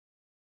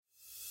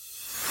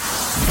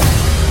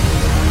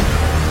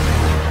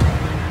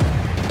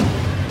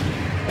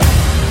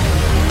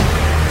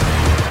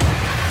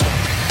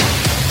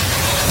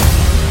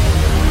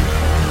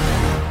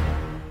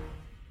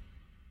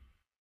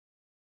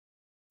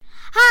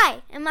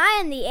Hi, am I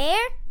in the air?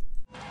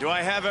 Do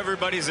I have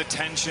everybody's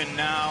attention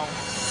now?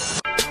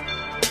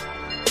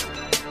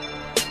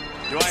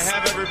 Do I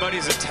have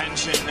everybody's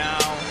attention now?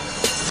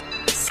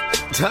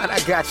 Don, I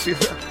got you.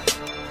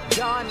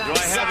 Do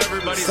I have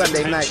everybody's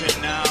Sunday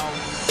attention night. now?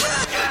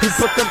 You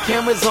put them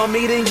cameras on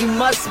me, then you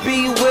must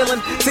be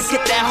willing to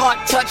get that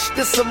heart touch.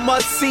 This a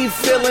must-see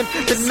feeling.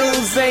 The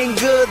news ain't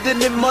good,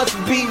 then it must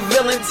be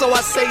villain. So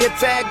I say a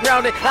tag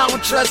round it, I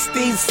don't trust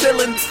these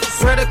ceilings.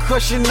 Spread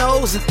across your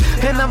nose,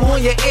 and I'm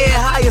on your ear.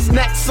 Highest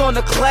necks on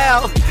the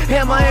cloud.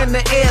 Am I in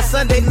the air?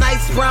 Sunday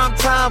nights, prime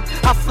time.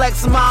 I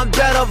flex my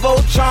better.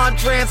 Voltron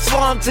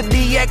transform to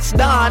DX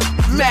Don.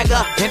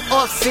 Mega and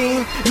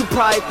off-scene. You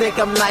probably think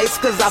I'm nice,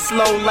 cause I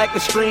flow like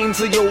a stream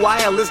to your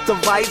wireless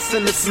device.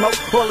 And the smoke,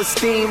 all the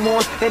steam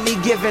on any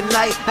given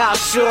night. How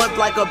short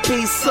like a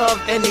piece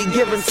of any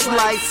given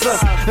slice.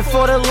 And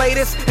for the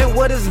latest and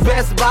what is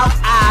best about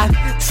I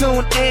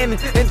tune in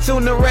and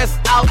tune the rest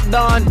out,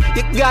 Don.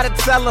 You gotta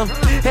tell them,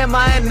 am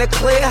I in the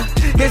clear?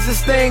 Is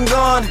this thing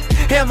on?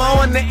 Am I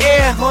on the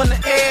air? On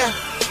the air?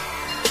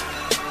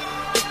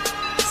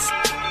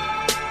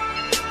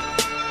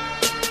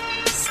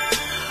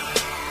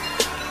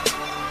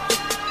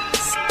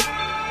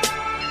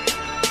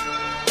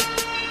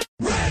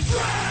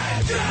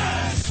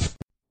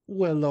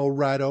 Well, all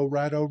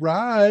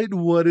right.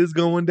 What is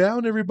going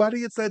down, everybody?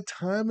 It's that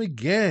time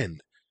again.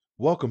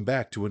 Welcome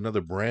back to another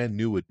brand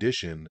new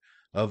edition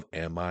of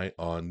Am I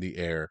on the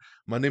Air?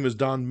 My name is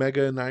Don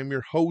Mega, and I'm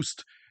your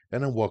host,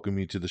 and I welcome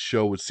you to the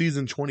show. It's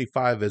season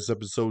 25 as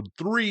episode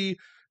 3,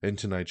 and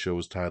tonight's show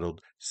is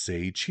titled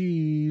Say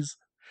Cheese.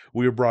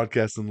 We are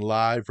broadcasting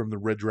live from the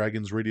Red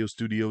Dragons radio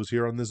studios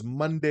here on this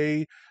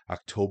Monday,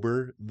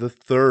 October the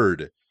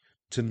 3rd.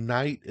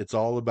 Tonight, it's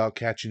all about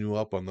catching you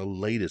up on the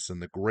latest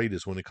and the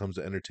greatest when it comes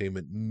to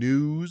entertainment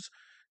news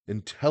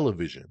and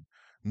television,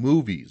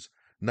 movies,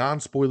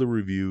 non-spoiler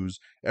reviews,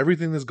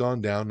 everything that's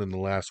gone down in the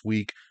last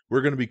week.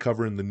 We're going to be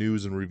covering the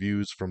news and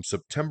reviews from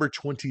September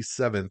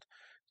 27th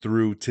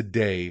through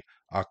today,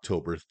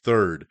 October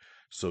 3rd.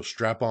 So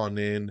strap on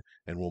in,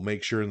 and we'll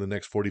make sure in the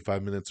next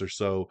 45 minutes or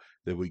so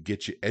that we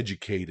get you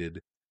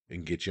educated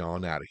and get you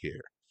on out of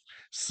here.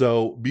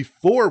 So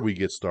before we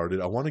get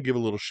started, I want to give a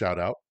little shout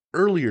out.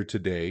 Earlier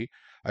today,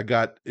 I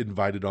got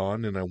invited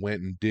on and I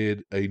went and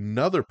did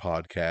another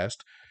podcast,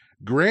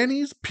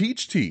 Granny's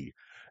Peach Tea.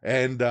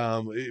 And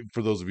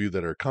for those of you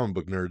that are comic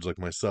book nerds like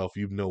myself,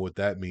 you know what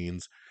that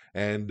means.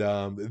 And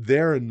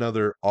they're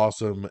another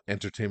awesome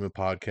entertainment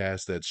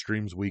podcast that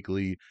streams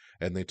weekly,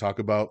 and they talk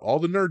about all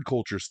the nerd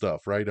culture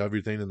stuff, right?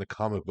 Everything in the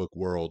comic book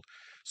world.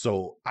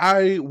 So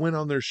I went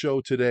on their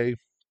show today.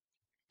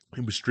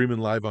 It was streaming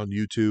live on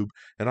YouTube,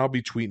 and I'll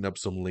be tweeting up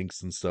some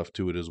links and stuff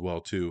to it as well,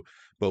 too.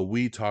 But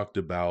we talked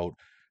about,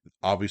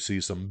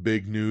 obviously, some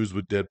big news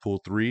with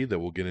Deadpool 3 that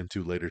we'll get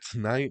into later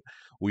tonight.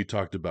 We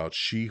talked about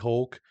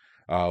She-Hulk.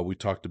 We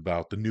talked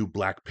about the new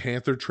Black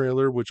Panther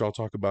trailer, which I'll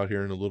talk about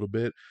here in a little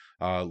bit.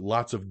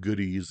 Lots of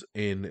goodies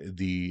in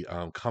the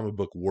comic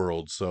book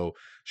world. So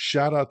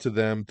shout out to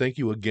them. Thank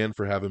you again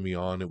for having me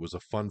on. It was a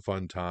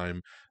fun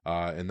time.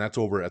 And that's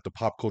over at the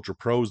Pop Culture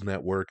Pros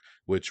Network,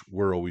 which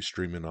we're always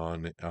streaming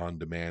on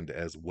demand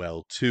as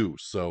well, too.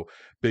 So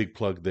big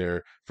plug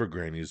there for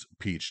Granny's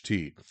Peach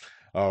Tea.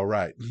 All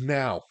right.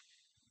 Now,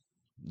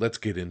 let's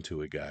get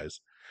into it,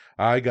 guys.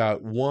 I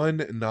got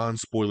one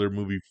non-spoiler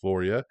movie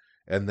for you.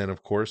 And then,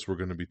 of course, we're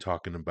going to be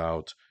talking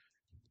about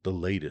the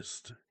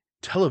latest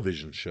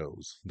television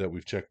shows that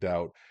we've checked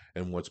out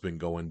and what's been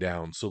going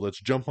down. So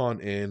let's jump on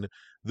in.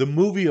 The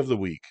movie of the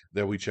week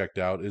that we checked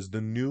out is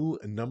the new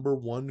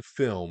 #1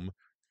 film,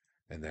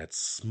 and that's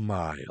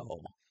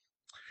Smile.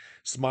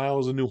 Smile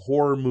is a new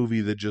horror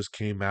movie that just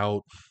came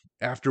out.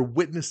 After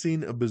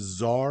witnessing a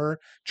bizarre,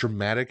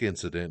 traumatic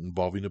incident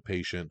involving a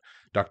patient,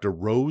 Dr.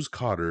 Rose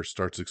Cotter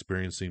starts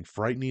experiencing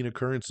frightening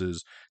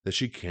occurrences that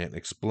she can't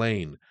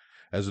explain.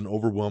 As an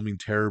overwhelming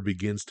terror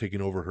begins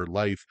taking over her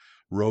life,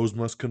 Rose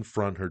must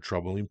confront her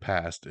troubling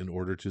past in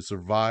order to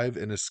survive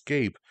and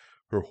escape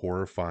her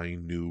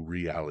horrifying new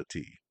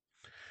reality.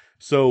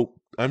 So,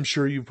 I'm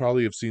sure you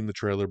probably have seen the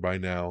trailer by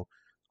now.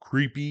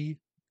 Creepy,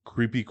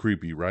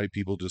 right?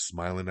 People just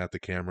smiling at the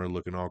camera,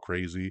 looking all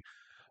crazy.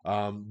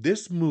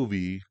 This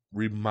movie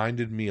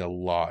reminded me a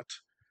lot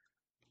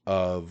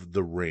of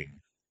The Ring.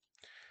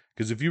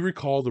 Because if you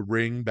recall The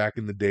Ring back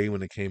in the day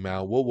when it came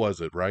out, what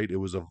was it, right? It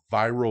was a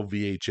viral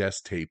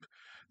VHS tape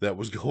that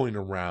was going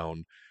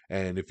around.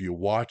 And if you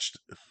watched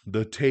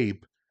the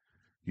tape,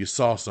 you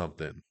saw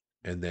something.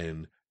 And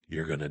then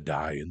you're going to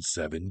die in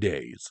 7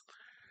 days.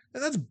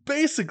 And that's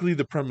basically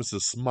the premise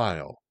of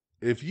Smile.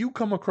 If you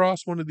come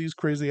across one of these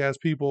crazy-ass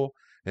people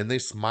and they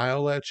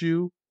smile at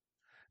you,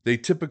 they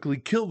typically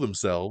kill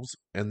themselves.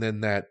 And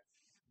then that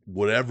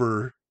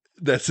whatever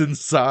that's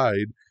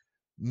inside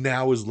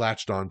now is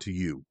latched onto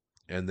you.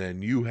 And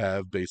then you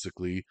have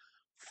basically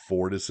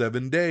 4 to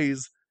 7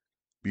 days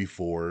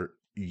before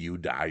you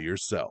die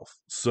yourself.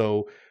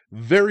 So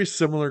very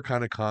similar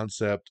kind of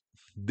concept.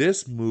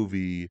 This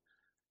movie,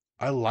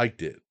 I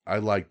liked it.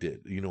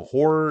 You know,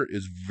 horror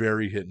is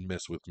very hit and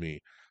miss with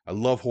me. I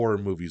love horror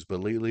movies,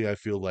 but lately I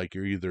feel like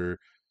you're either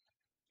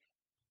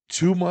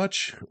too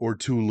much or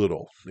too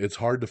little. It's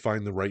hard to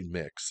find the right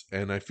mix.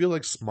 And I feel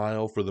like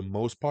Smile, for the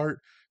most part,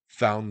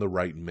 found the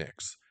right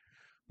mix.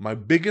 My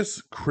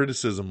biggest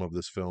criticism of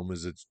this film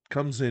is it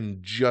comes in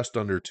just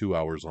under 2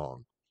 hours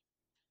long.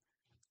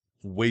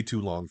 Way too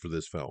long for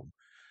this film.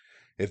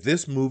 If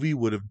this movie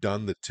would have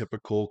done the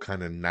typical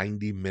kind of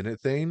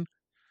 90-minute thing,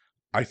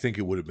 I think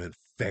it would have been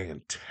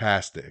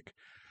fantastic.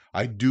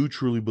 I do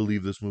truly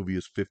believe this movie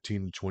is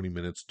 15 to 20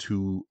 minutes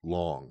too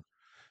long.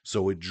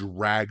 So it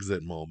drags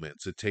at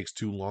moments. It takes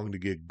too long to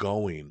get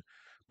going.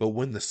 But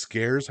when the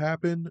scares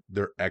happen,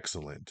 they're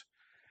excellent.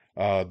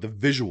 The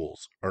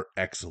visuals are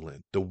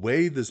excellent. The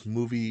way this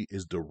movie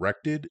is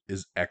directed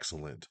is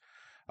excellent.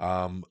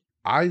 Um,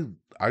 I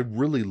I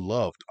really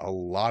loved a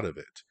lot of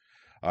it.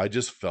 I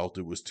just felt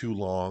it was too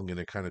long and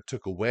it kind of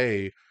took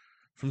away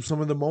from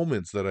some of the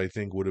moments that I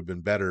think would have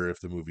been better if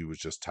the movie was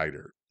just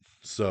tighter.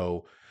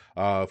 So,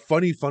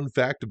 funny fun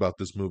fact about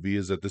this movie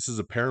is that this is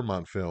a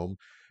Paramount film,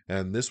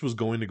 and this was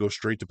going to go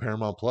straight to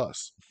Paramount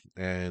Plus.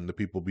 And the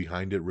people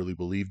behind it really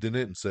believed in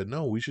it and said,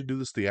 "No, we should do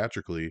this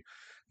theatrically."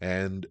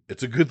 And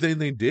it's a good thing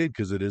they did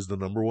because it is the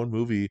number one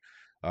movie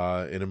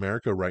in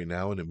America right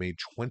now, and it made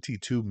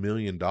 $22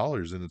 million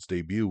in its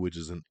debut, which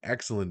is an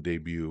excellent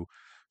debut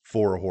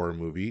for a horror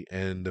movie.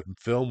 And the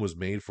film was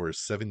made for a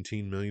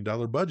 $17 million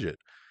budget.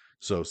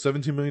 So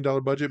 $17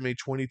 million budget, made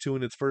 22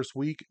 in its first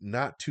week.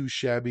 Not too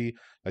shabby.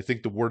 I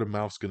think the word of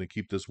mouth is going to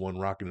keep this one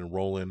rocking and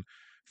rolling.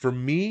 For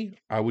me,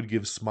 I would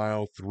give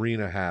Smile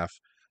 3.5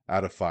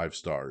 out of 5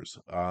 stars.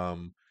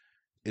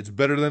 It's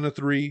better than a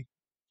 3.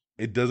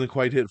 It doesn't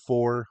quite hit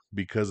 4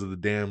 because of the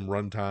damn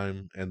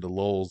runtime and the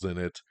lulls in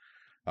it.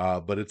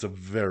 But it's a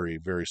very,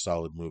 very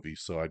solid movie.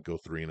 So I'd go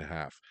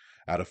 3.5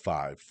 out of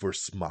 5 for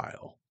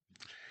Smile.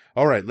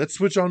 All right, let's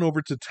switch on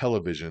over to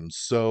television.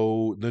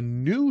 So the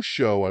new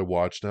show I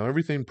watched, now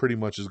everything pretty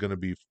much is going to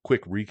be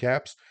quick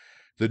recaps.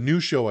 The new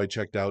show I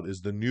checked out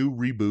is the new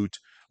reboot,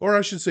 or I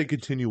should say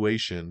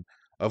continuation,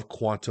 of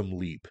Quantum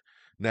Leap.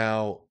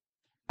 Now,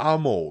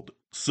 I'm old.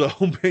 So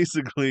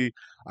basically,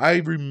 I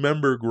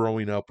remember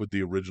growing up with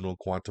the original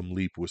Quantum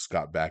Leap with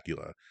Scott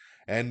Bakula.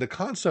 And the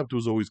concept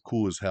was always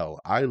cool as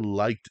hell. I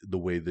liked the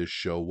way this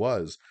show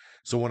was.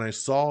 So when I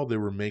saw they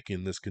were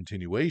making this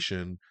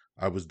continuation,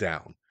 I was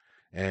down.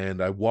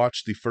 And I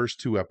watched the first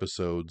 2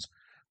 episodes,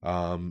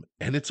 and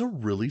it's a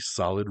really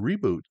solid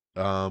reboot.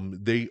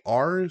 They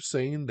are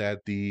saying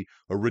that the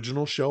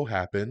original show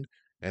happened,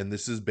 and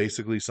this is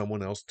basically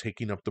someone else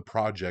taking up the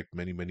project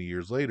many, many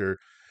years later.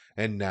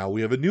 And now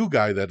we have a new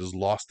guy that is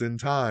lost in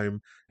time,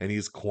 and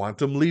he's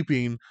quantum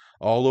leaping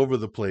all over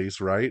the place,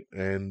 right?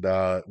 And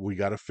we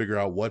got to figure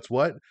out what's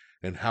what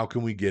and how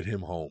can we get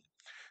him home.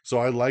 So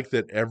I like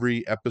that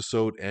every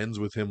episode ends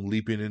with him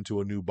leaping into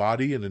a new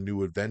body and a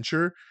new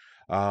adventure.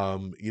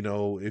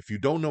 If you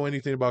don't know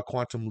anything about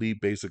Quantum Leap,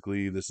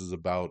 basically this is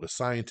about a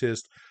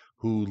scientist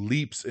who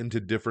leaps into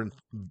different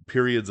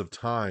periods of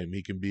time.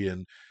 He can be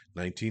in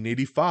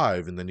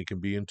 1985, and then he can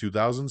be in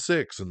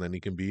 2006, and then he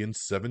can be in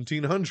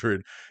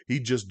 1700. He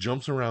just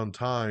jumps around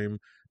time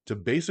to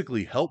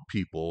basically help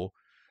people.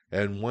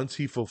 And once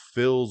he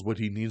fulfills what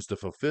he needs to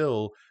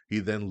fulfill, he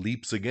then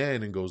leaps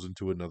again and goes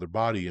into another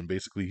body. And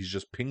basically, he's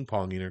just ping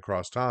ponging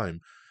across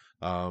time.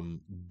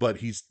 But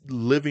he's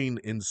living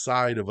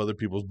inside of other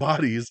people's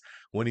bodies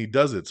when he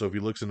does it. So if he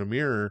looks in a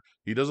mirror,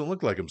 he doesn't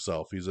look like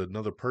himself. He's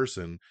another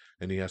person,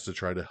 and he has to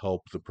try to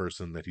help the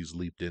person that he's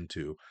leaped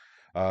into.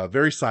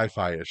 Very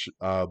sci-fi-ish,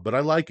 but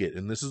I like it.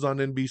 And this is on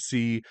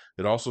NBC.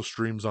 It also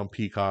streams on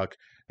Peacock,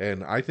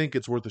 and I think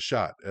it's worth a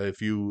shot. If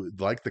you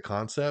like the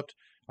concept,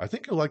 I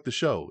think you'll like the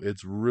show.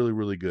 It's really,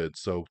 really good.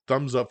 So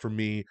thumbs up for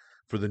me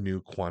for the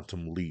new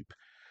Quantum Leap.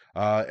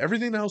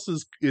 Everything else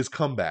is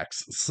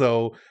comebacks.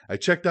 So I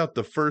checked out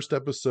the first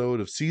episode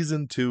of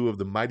season 2 of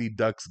the Mighty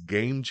Ducks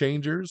Game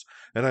Changers,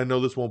 and I know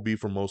this won't be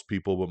for most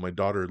people, but my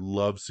daughter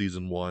loves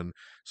season 1.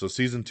 So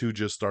season 2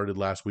 just started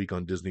last week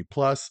on Disney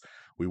Plus.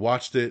 We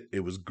watched it. It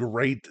was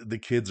great. The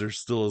kids are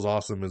still as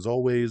awesome as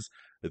always.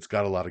 It's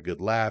got a lot of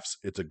good laughs.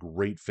 It's a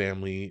great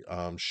family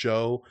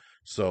show.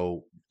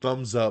 So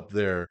thumbs up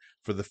there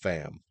for the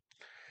fam.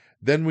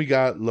 Then we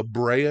got La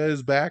Brea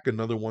is back,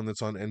 another one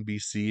that's on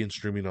NBC and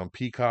streaming on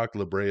Peacock,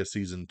 La Brea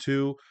Season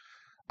 2.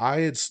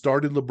 I had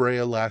started La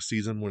Brea last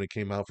season when it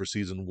came out for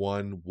Season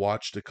 1,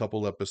 watched a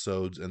couple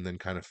episodes, and then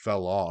kind of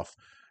fell off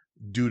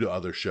due to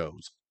other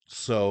shows.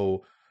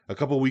 So a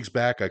couple weeks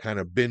back, I kind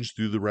of binged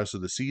through the rest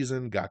of the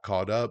season, got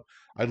caught up.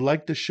 I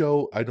like the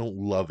show. I don't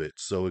love it.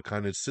 So it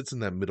kind of sits in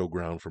that middle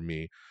ground for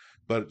me.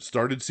 But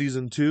started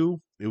Season 2.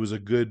 It was a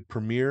good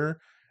premiere.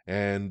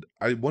 And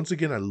I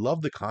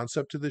love the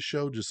concept of this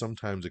show. Just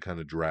sometimes it kind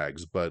of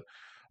drags, but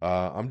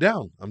I'm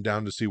down. I'm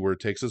down to see where it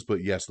takes us.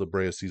 But yes, La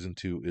Brea Season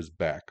 2 is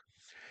back.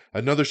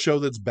 Another show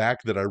that's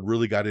back that I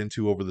really got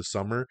into over the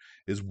summer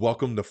is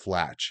Welcome to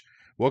Flatch.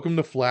 Welcome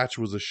to Flatch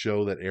was a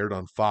show that aired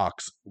on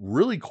Fox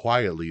really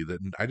quietly that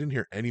I didn't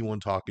hear anyone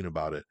talking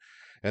about it.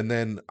 And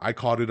then I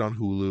caught it on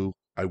Hulu.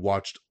 I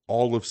watched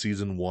all of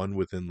season 1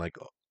 within like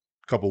a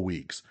couple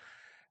weeks.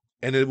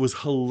 and it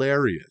was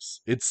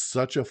hilarious. It's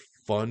such a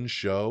fun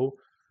show.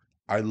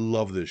 I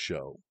love this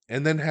show.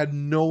 And then had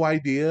no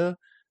idea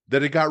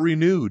that it got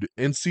renewed,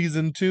 and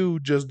season 2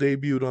 just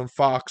debuted on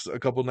Fox a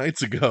couple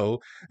nights ago.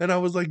 And I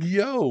was like,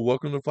 yo,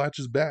 welcome to Fletch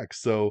is back.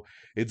 So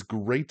it's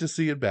great to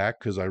see it back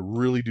because I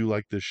really do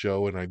like this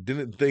show, and I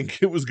didn't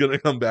think it was going to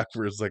come back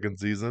for a second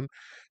season.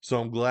 So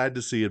I'm glad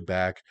to see it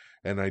back.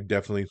 And I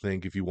definitely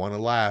think if you want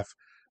to laugh,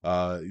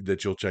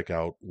 that you'll check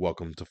out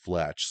Welcome to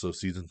Fletch. So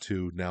season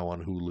 2 now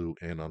on Hulu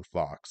and on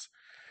Fox.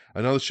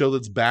 Another show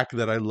that's back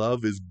that I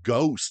love is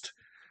Ghost.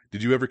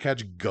 Did you ever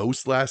catch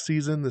Ghost last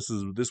season? This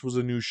was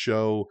a new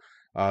show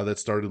that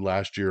started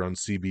last year on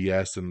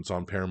CBS, and it's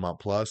on Paramount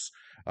Plus.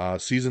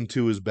 Season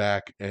 2 is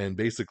back, and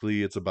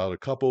basically it's about a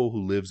couple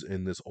who lives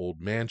in this old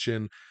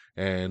mansion,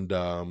 and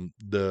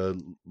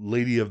the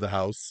lady of the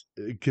house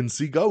can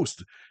see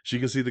ghosts. She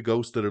can see the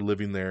ghosts that are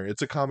living there.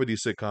 It's a comedy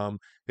sitcom.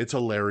 It's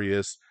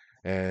hilarious.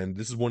 And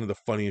this is one of the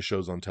funniest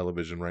shows on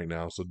television right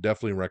now. So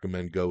definitely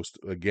recommend Ghost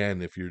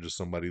again if you're just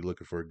somebody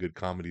looking for a good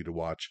comedy to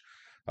watch.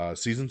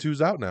 Season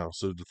 2's out now.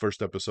 So the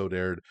first episode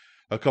aired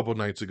a couple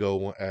nights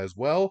ago as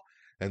well.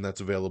 And that's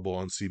available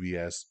on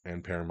CBS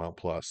and Paramount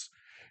Plus.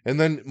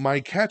 And then my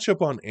catch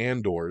up on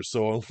Andor.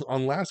 So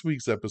on last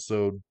week's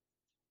episode,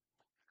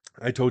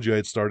 I told you I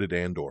had started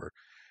Andor.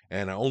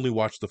 And I only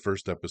watched the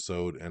first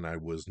episode, and I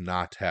was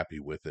not happy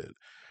with it.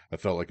 I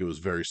felt like it was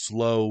very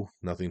slow,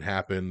 nothing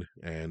happened,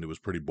 and it was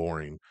pretty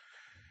boring.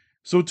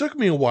 So it took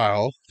me a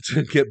while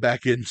to get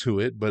back into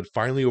it, but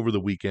finally over the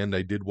weekend,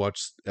 I did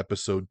watch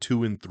episode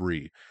 2 and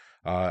 3.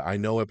 I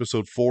know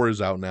episode 4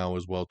 is out now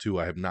as well, too.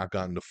 I have not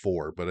gotten to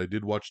 4, but I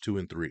did watch 2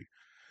 and 3.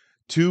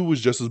 2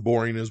 was just as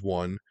boring as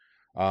 1.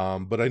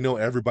 But I know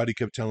everybody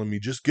kept telling me,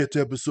 just get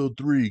to episode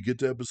 3, get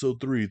to episode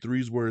 3.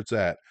 3's where it's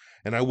at.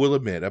 And I will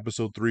admit,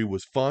 episode 3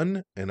 was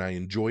fun, and I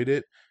enjoyed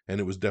it,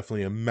 and it was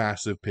definitely a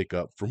massive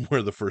pickup from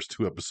where the first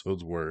 2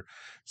 episodes were.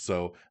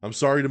 So I'm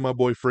sorry to my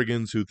boy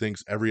Friggins, who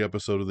thinks every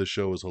episode of this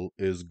show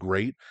is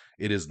great.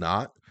 It is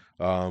not.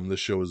 This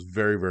show is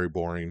very, very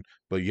boring.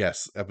 But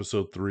yes,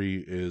 episode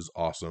 3 is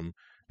awesome.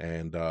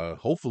 And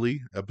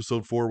hopefully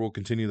episode 4 will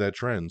continue that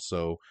trend.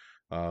 So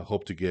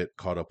hope to get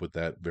caught up with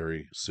that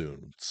very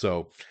soon.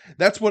 So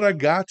that's what I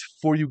got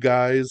for you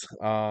guys.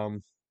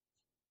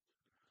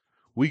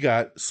 We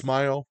got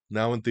Smile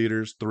now in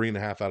theaters,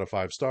 3.5 out of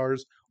 5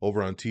 stars.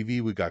 Over on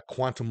TV, we got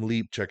Quantum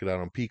Leap. Check it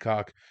out on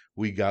Peacock.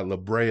 We got La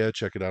Brea.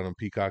 Check it out on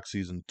Peacock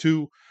season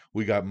 2.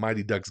 We got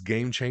Mighty Ducks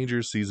Game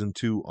Changers season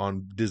 2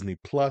 on Disney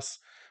Plus.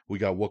 We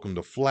got Welcome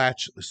to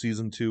Fletch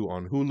season 2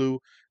 on Hulu.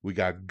 We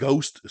got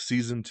Ghost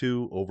season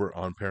 2 over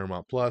on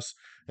Paramount Plus,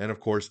 and of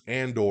course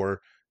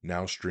Andor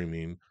now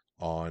streaming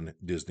on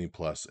Disney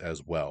Plus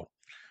as well.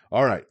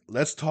 All right,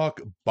 let's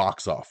talk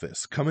box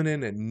office. Coming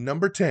in at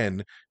number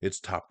 10, it's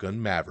Top Gun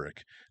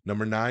Maverick.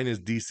 Number 9 is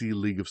DC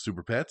League of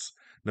Super Pets.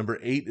 Number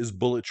 8 is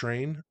Bullet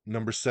Train.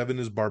 Number 7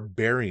 is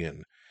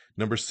Barbarian.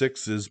 Number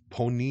 6 is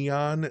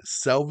Ponniyin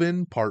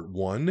Selvan Part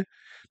 1.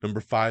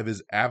 Number 5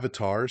 is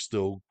Avatar,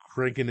 still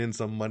cranking in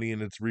some money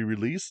in its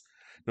re-release.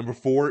 Number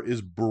 4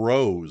 is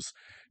Bros.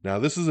 Now,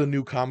 this is a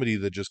new comedy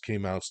that just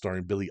came out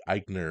starring Billy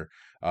Eichner.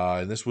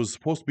 And this was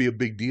supposed to be a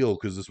big deal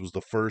because this was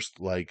the first,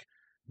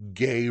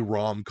 gay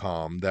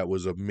rom-com that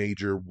was a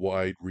major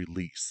wide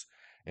release.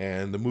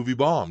 And the movie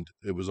bombed.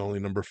 It was only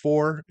number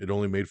 4. It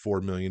only made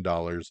 $4 million.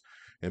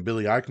 And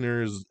Billy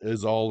Eichner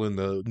is all in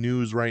the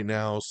news right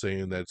now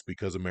saying that it's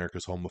because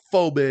America's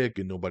homophobic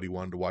and nobody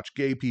wanted to watch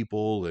gay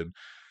people. And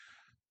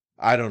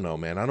I don't know,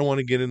 man. I don't want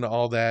to get into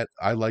all that.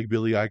 I like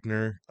Billy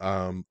Eichner.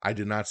 I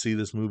did not see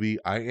this movie.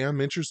 I am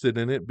interested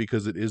in it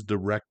because it is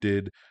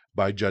directed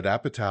by Judd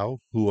Apatow,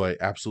 who I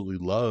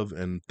absolutely love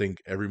and think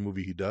every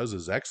movie he does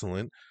is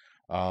excellent.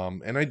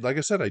 And like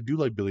I said, I do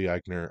like Billy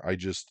Eichner. I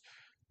just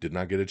did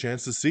not get a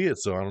chance to see it.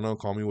 So I don't know,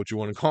 call me what you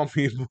want to call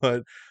me,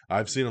 but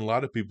I've seen a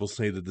lot of people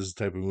say that this is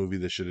the type of movie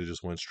that should have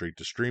just went straight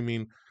to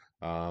streaming.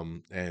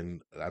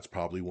 And that's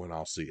probably when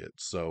I'll see it.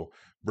 So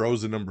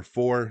Bros at number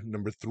 4.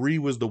 Number 3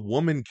 was The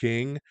Woman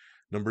King.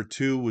 Number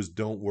 2 was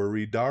Don't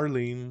Worry,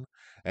 Darling.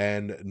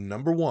 And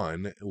number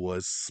 1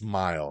 was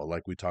Smile.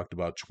 Like we talked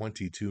about,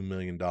 $22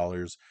 million.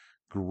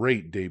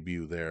 Great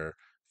debut there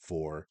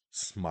for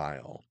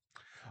Smile.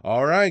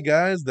 All right,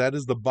 guys, that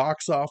is the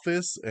box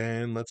office,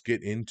 and let's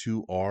get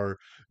into our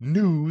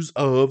news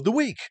of the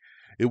week.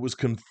 It was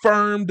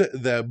confirmed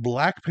that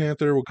Black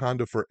Panther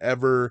Wakanda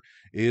Forever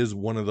is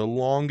one of the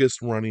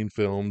longest running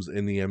films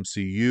in the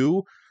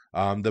MCU.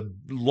 The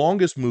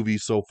longest movie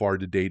so far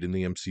to date in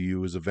the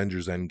MCU is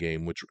Avengers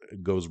Endgame, which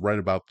goes right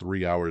about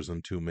 3 hours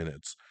and 2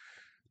 minutes.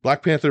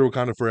 Black Panther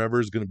Wakanda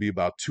Forever is going to be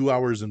about 2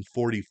 hours and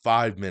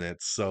 45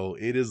 minutes, so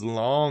it is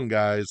long,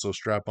 guys, so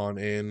strap on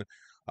in.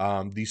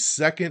 The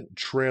second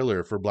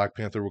trailer for Black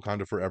Panther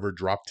Wakanda Forever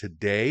dropped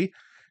today,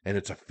 and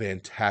it's a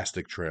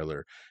fantastic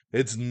trailer.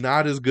 It's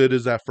not as good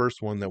as that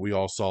first one that we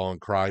all saw and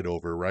cried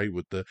over, right?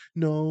 With the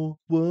 "No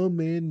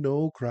Woman,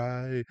 No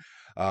Cry."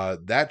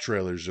 That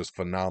trailer is just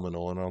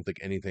phenomenal, and I don't think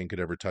anything could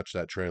ever touch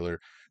that trailer.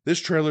 This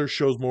trailer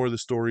shows more of the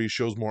story,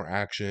 shows more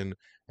action,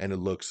 and it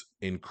looks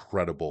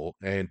incredible.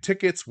 And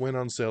tickets went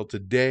on sale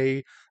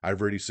today. I've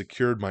already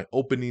secured my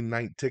opening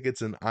night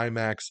tickets in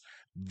IMAX.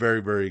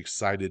 Very, very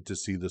excited to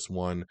see this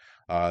one.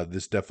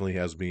 This definitely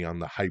has me on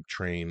the hype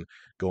train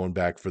going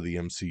back for the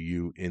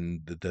MCU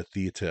in the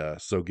theater.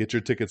 So get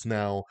your tickets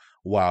now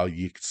while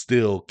you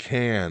still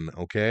can,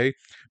 okay?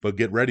 But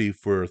get ready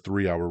for a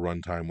 3-hour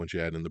runtime once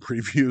you add in the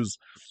previews.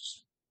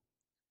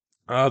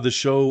 The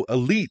show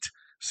Elite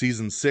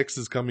Season 6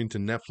 is coming to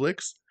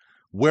Netflix.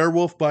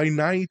 Werewolf by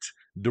Night,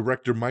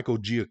 director Michael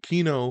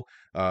Giacchino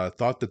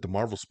thought that the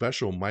Marvel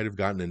special might have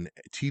gotten an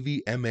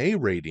TVMA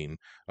rating,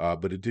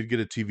 but it did get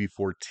a TV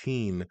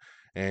 14,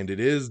 and it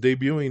is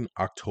debuting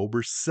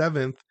October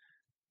 7th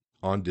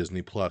on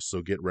Disney Plus.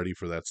 So get ready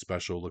for that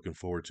special. Looking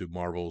forward to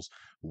Marvel's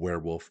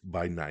Werewolf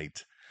by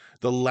Night.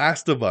 The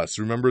Last of Us.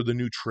 Remember the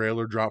new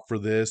trailer dropped for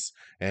this,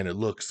 and it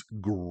looks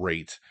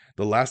great.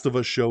 The Last of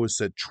Us show is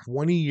set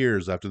 20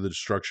 years after the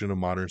destruction of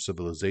modern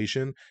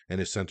civilization,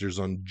 and it centers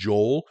on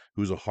Joel,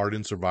 who's a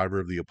hardened survivor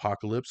of the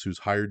apocalypse, who's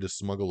hired to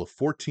smuggle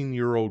a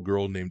 14-year-old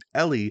girl named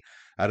Ellie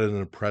out of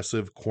an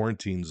oppressive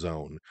quarantine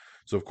zone.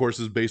 So, of course,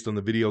 it's based on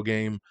the video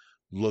game.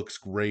 Looks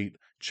great.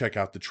 Check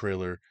out the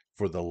trailer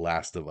for The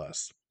Last of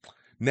Us.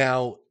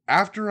 Now,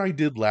 after I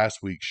did last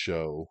week's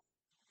show,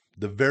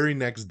 the very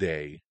next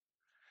day,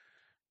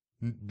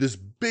 this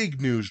big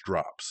news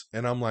drops,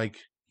 and I'm like,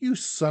 you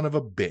son of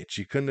a bitch,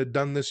 you couldn't have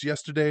done this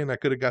yesterday and I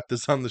could have got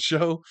this on the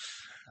show.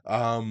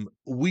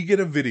 We get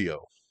a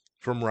video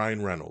from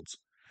Ryan Reynolds,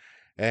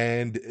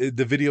 and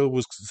the video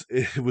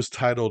was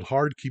titled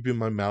 "Hard Keeping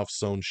My Mouth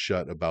Sewn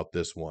Shut About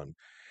This One."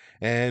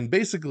 And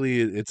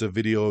basically it's a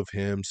video of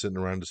him sitting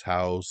around his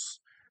house,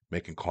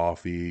 making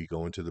coffee,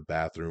 going to the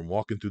bathroom,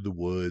 walking through the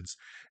woods.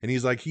 And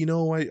he's like,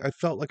 I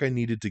felt like I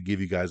needed to give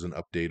you guys an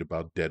update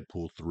about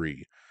Deadpool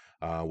 3.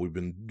 We've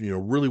been,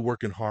 really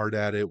working hard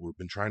at it. We've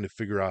been trying to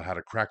figure out how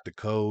to crack the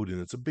code, and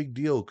it's a big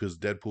deal because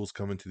Deadpool's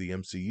coming to the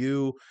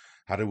MCU.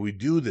 How do we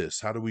do this?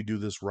 How do we do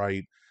this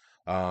right?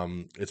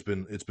 It's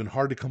been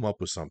hard to come up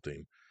with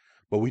something,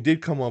 but we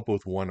did come up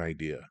with one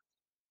idea.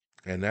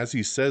 And as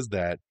he says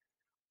that,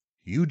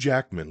 Hugh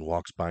Jackman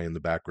walks by in the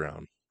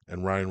background,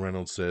 and Ryan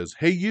Reynolds says,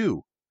 "Hey,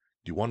 you,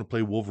 do you want to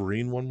play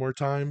Wolverine one more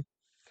time?"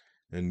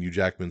 And Hugh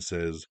Jackman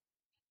says,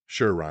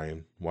 "Sure,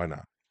 Ryan, why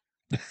not?"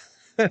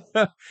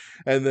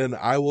 And then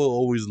 "I Will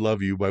Always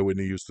Love You" by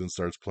Whitney Houston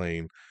starts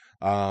playing.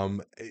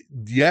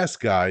 Yes,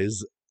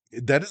 guys,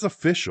 that is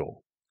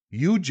official.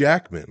 Hugh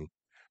Jackman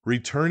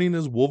returning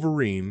as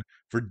Wolverine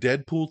for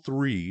Deadpool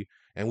 3,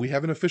 and we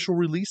have an official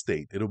release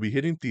date. It'll be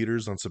hitting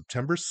theaters on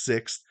September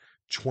 6th,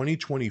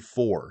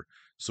 2024.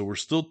 So we're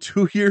still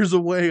 2 years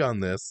away on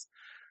this,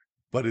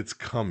 but it's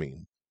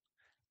coming.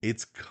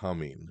 It's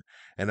coming.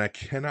 And I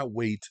cannot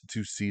wait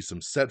to see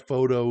some set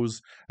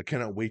photos. I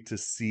cannot wait to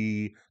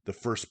see the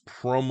first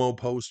promo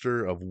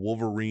poster of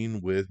Wolverine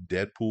with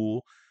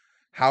Deadpool.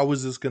 How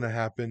is this going to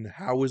happen?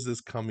 How is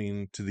this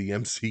coming to the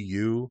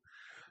MCU?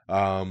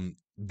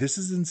 This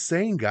is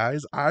insane,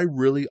 guys. I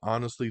really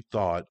honestly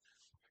thought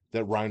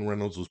that Ryan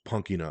Reynolds was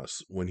punking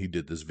us when he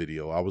did this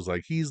video. I was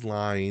like, he's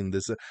lying.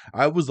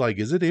 I was like,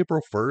 is it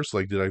April 1st?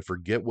 Like, did I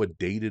forget what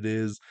date it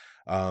is?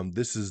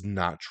 This is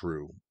not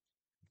true.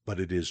 But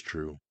it is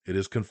true. It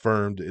is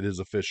confirmed. It is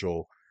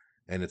official.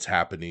 And it's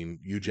happening.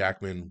 Hugh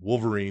Jackman,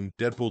 Wolverine,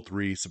 Deadpool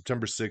 3,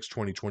 September 6,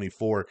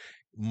 2024.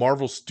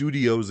 Marvel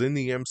Studios in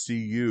the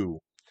MCU.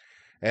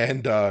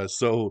 And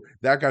so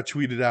that got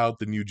tweeted out.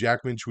 Then Hugh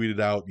Jackman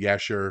tweeted out, "Yeah,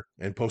 sure,"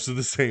 and posted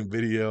the same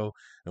video.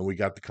 And we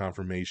got the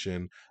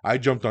confirmation. I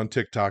jumped on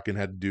TikTok and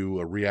had to do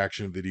a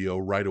reaction video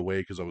right away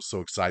because I was so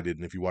excited.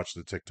 And if you watch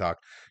the TikTok,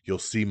 you'll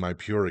see my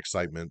pure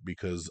excitement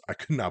because I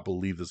could not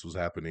believe this was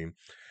happening.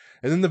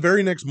 And then the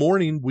very next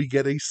morning, we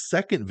get a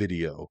second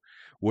video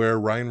where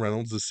Ryan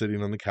Reynolds is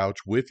sitting on the couch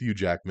with Hugh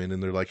Jackman,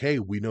 and they're like, "Hey,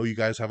 we know you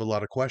guys have a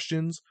lot of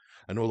questions.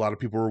 I know a lot of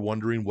people are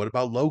wondering, what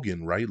about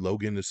Logan, right?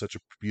 Logan is such a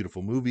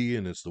beautiful movie,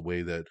 and it's the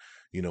way that,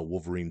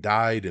 Wolverine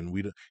died, and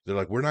they're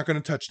like, we're not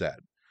going to touch that.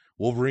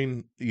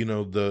 Wolverine,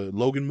 the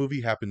Logan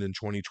movie happened in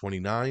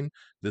 2029.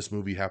 This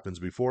movie happens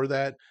before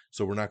that,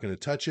 so we're not going to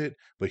touch it.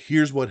 But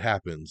here's what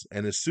happens."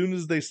 And as soon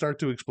as they start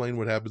to explain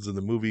what happens in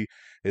the movie,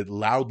 it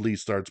loudly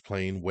starts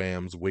playing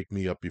Wham's "Wake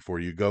Me Up Before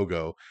You Go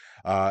Go."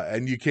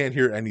 And you can't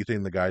hear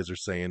anything the guys are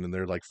saying, and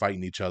they're like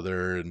fighting each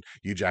other, and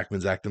Hugh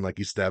Jackman's acting like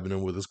he's stabbing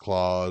him with his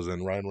claws,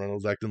 and Ryan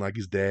Reynolds acting like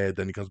he's dead,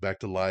 then he comes back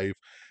to life.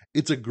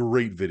 It's a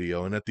great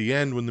video. And at the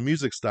end, when the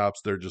music stops,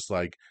 they're just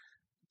like,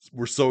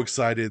 "We're so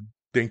excited.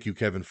 Thank you,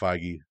 Kevin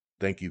Feige.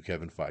 Thank you,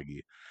 Kevin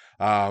Feige."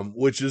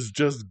 Which is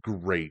just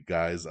great,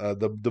 guys.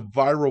 The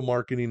viral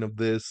marketing of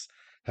this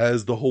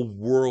has the whole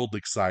world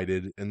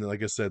excited. And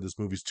like I said, this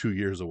movie's 2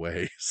 years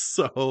away.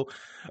 So,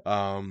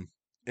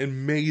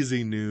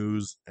 amazing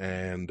news,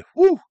 and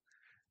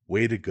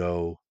way to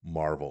go,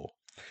 Marvel.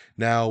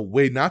 Now,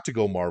 way not to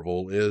go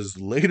Marvel is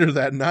later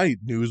that night,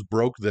 news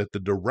broke that the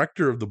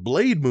director of the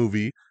Blade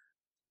movie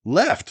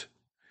left.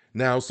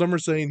 Now, some are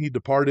saying he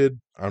departed.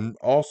 I'm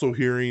also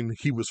hearing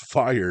he was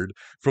fired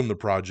from the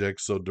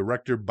project. So,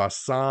 director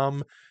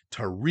Bassam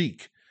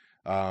Tariq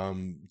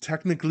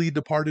technically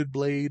departed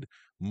Blade.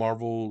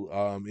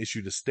 Marvel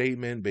issued a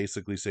statement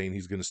basically saying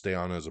he's going to stay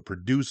on as a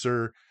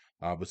producer,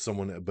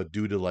 but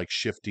due to like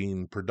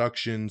shifting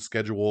production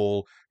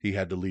schedule, he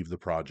had to leave the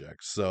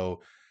project.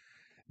 So,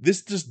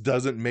 this just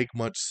doesn't make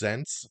much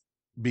sense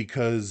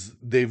because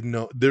they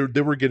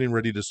were getting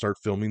ready to start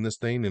filming this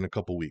thing in a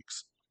couple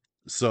weeks.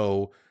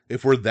 So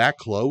if we're that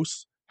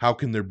close, how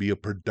can there be a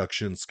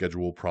production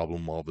schedule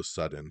problem all of a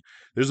sudden?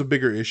 There's a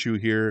bigger issue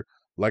here.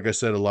 Like I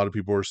said, a lot of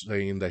people are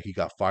saying that he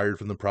got fired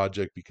from the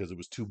project because it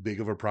was too big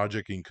of a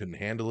project and he couldn't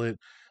handle it,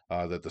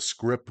 that the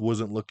script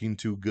wasn't looking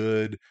too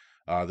good.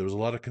 There was a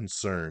lot of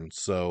concern.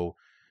 So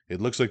it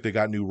looks like they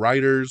got new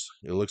writers.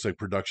 It looks like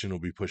production will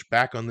be pushed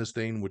back on this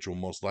thing, which will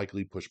most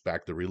likely push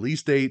back the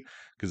release date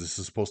because this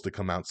is supposed to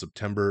come out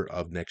September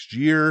of next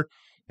year.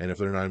 And if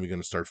they're not even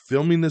going to start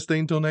filming this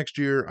thing till next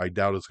year, I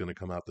doubt it's going to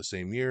come out the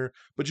same year.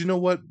 But you know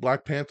what?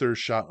 Black Panther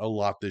shot a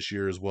lot this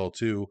year as well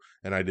too,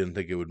 and I didn't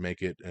think it would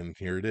make it, and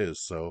here it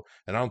is. So,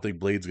 and I don't think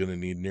Blade's going to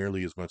need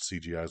nearly as much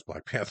CGI as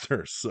Black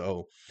Panther.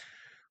 So,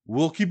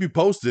 we'll keep you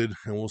posted,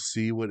 and we'll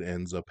see what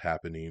ends up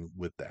happening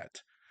with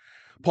that.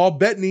 Paul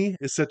Bettany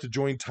is set to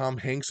join Tom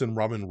Hanks and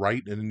Robin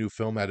Wright in a new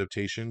film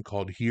adaptation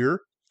called Here.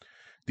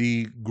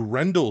 The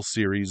Grendel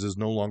series is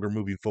no longer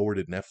moving forward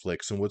at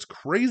Netflix. And what's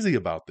crazy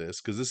about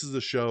this, because this is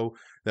a show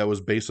that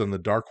was based on the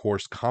Dark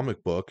Horse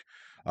comic book,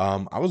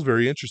 I was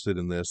very interested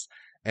in this.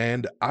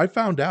 And I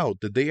found out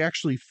that they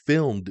actually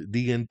filmed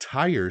the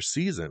entire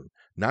season,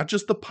 not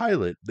just the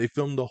pilot. They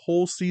filmed the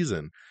whole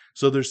season.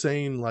 So they're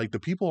saying, like, the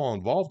people all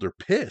involved are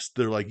pissed.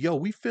 They're like, yo,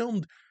 we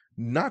filmed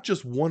not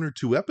just 1 or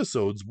 2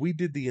 episodes. We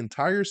did the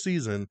entire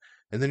season,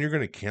 and then you're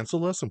going to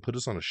cancel us and put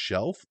us on a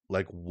shelf?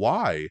 Like,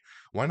 why?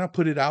 Why not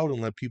put it out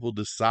and let people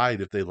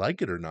decide if they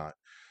like it or not?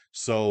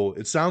 So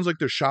it sounds like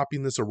they're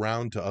shopping this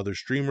around to other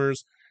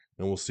streamers,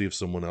 and we'll see if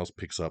someone else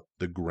picks up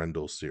the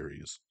Grendel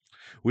series.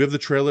 We have the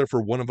trailer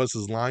for One of Us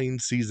is Lying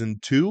Season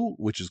 2,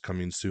 which is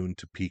coming soon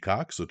to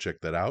Peacock, so check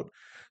that out.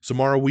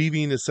 Samara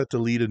Weaving is set to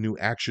lead a new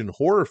action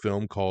horror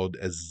film called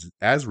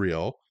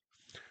Azrael.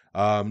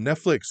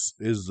 Netflix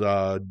is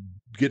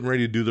getting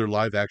ready to do their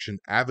live action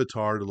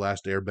Avatar: The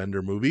Last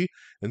Airbender movie,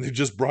 and they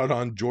just brought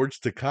on George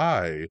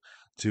Takei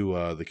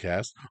to the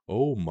cast.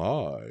 Oh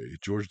my,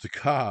 George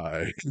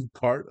Takei,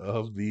 part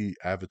of the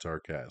Avatar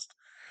cast.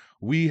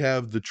 We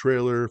have the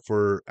trailer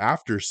for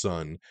After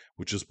Sun,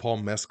 which is Paul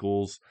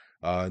Mescal's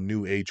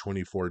new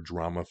A24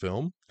 drama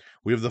film.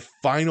 We have the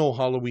final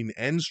Halloween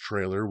Ends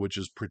trailer, which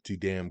is pretty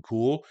damn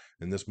cool,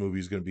 and this movie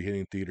is going to be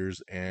hitting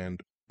theaters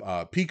and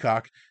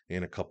Peacock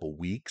in a couple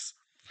weeks.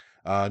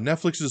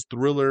 Netflix's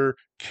thriller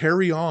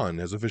Carry On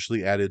has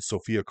officially added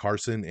Sophia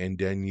Carson and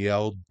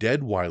Danielle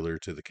Deadwyler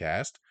to the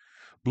cast.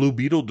 Blue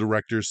Beetle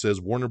director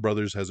says Warner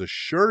Brothers has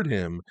assured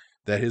him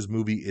that his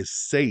movie is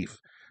safe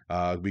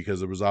because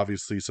there was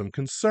obviously some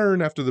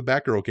concern after the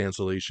Batgirl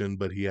cancellation,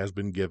 but he has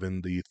been given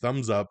the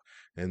thumbs up,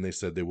 and they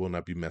said they will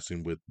not be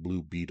messing with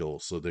Blue Beetle.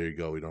 So there you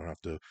go. We don't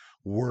have to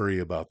worry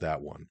about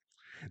that one.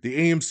 The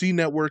AMC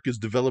network is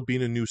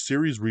developing a new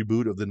series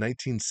reboot of the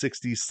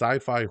 1960s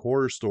sci-fi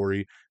horror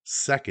story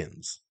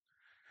Seconds.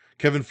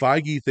 Kevin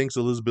Feige thinks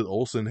Elizabeth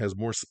Olsen has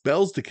more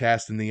spells to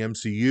cast in the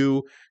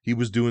MCU. He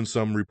was doing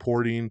some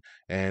reporting,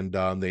 and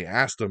they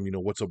asked him,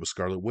 what's up with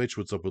Scarlet Witch?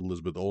 What's up with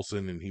Elizabeth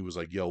Olsen? And he was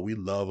like, yo, we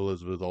love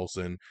Elizabeth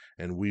Olsen,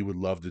 and we would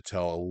love to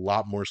tell a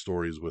lot more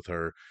stories with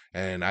her.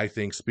 And I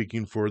think,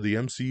 speaking for the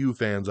MCU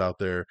fans out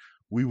there,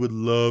 we would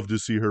love to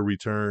see her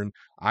return.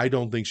 I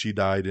don't think she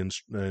died in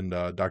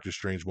Doctor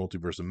Strange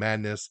Multiverse of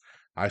Madness.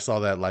 I saw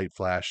that light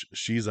flash.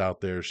 She's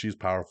out there. She's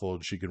powerful,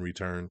 and she can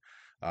return.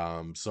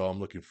 So I'm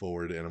looking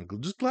forward, and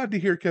I'm just glad to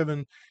hear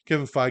Kevin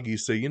Feige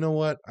say, you know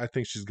what? I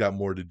think she's got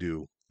more to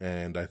do,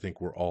 and I think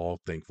we're all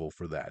thankful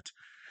for that.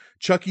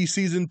 Chucky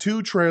Season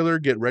 2 trailer.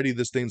 Get ready.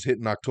 This thing's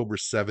hitting October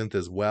 7th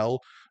as well.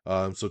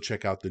 So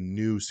check out the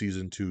new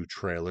Season 2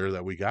 trailer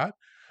that we got.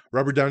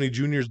 Robert Downey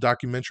Jr.'s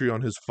documentary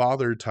on his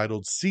father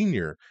titled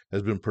Senior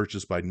has been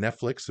purchased by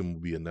Netflix and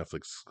will be a Netflix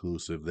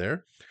exclusive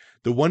there.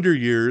 The Wonder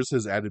Years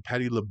has added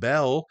Patti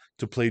LaBelle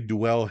to play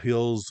Duell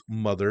Hill's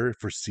mother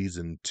for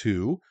Season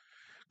 2.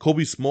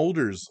 Colby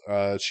Smulders,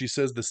 she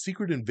says the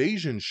Secret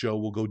Invasion show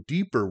will go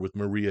deeper with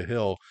Maria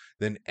Hill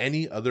than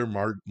any other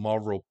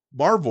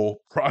Marvel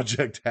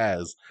project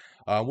has,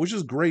 which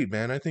is great,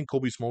 man. I think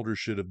Colby Smulders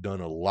should have done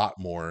a lot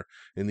more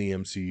in the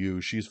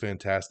MCU. She's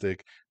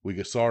fantastic.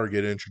 We saw her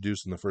get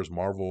introduced in the first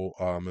Marvel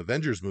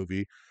Avengers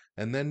movie,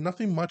 and then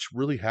nothing much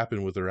really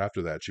happened with her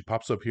after that. She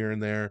pops up here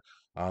and there,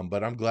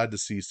 but I'm glad to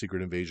see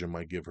Secret Invasion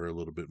might give her a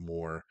little bit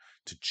more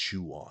to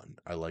chew on.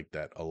 I like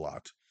that a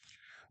lot.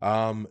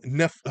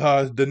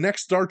 The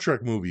next Star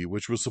Trek movie,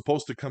 which was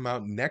supposed to come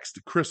out next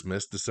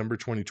Christmas, December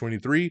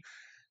 2023,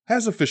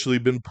 has officially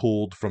been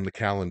pulled from the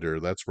calendar.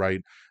 That's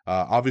right.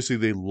 Obviously,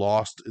 they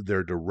lost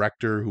their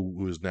director,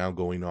 who is now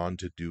going on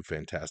to do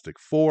Fantastic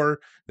Four.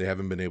 They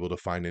haven't been able to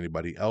find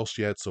anybody else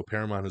yet. So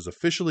Paramount has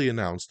officially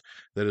announced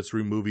that it's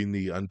removing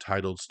the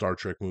untitled Star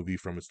Trek movie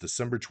from its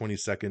December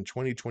 22nd,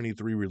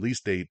 2023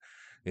 release date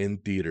in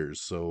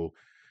theaters. So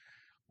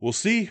we'll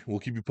see. We'll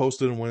keep you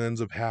posted on what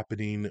ends up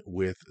happening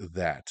with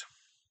that.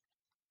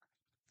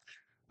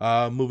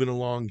 Moving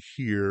along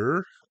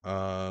here,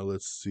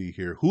 let's see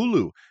here.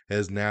 Hulu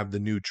has nabbed the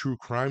new true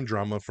crime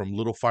drama from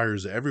Little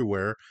Fires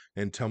Everywhere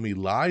and Tell Me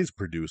Lies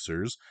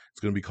producers. It's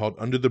going to be called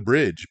Under the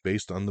Bridge,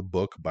 based on the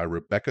book by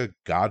Rebecca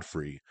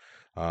Godfrey.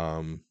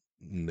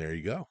 There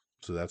you go.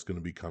 So that's going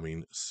to be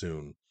coming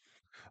soon.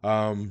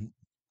 In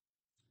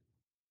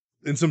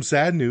some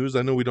sad news,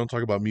 I know we don't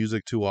talk about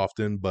music too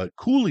often, but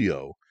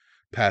Coolio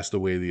passed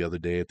away the other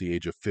day at the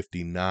age of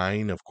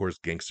 59. Of course,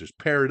 Gangster's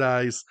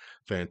Paradise,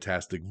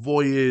 Fantastic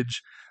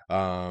Voyage,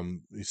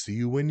 See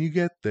You When You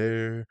Get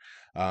There.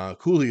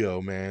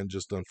 Coolio, man,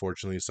 just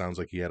unfortunately sounds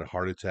like he had a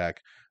heart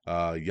attack.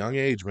 Young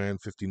age, man,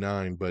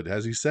 59. But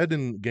as he said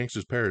in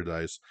Gangster's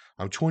Paradise,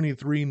 I'm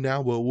 23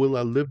 now, but will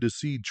I live to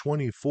see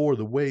 24?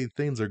 The way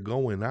things are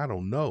going, I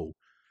don't know.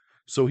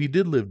 So he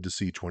did live to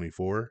see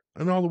 24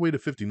 and all the way to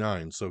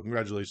 59. So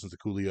congratulations to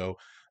Coolio.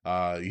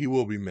 He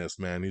will be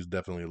missed, man. He's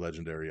definitely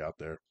legendary out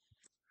there.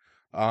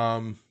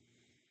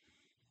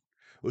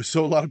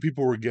 So a lot of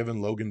people were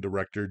giving Logan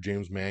director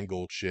James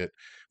Mangold shit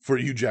for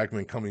Hugh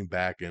Jackman coming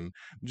back. And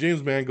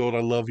James Mangold,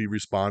 I love, he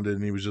responded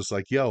and he was just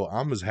like, yo,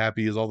 I'm as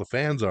happy as all the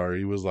fans are.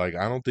 He was like,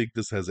 I don't think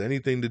this has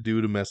anything to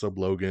do to mess up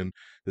Logan.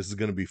 This is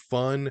going to be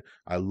fun.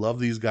 I love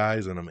these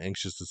guys and I'm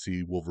anxious to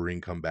see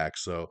Wolverine come back.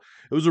 So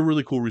it was a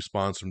really cool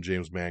response from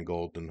James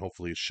Mangold, and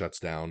hopefully it shuts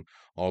down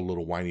all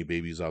little whiny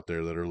babies out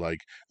there that are like,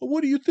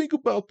 what do you think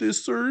about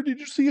this, sir? Did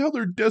you see how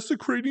they're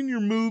desecrating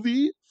your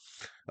movie?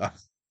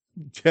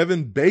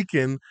 Kevin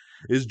Bacon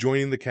is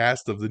joining the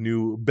cast of the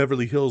new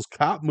Beverly Hills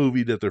Cop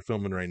movie that they're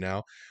filming right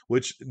now,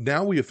 which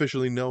now we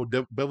officially know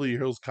Beverly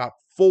Hills Cop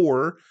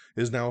 4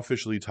 is now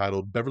officially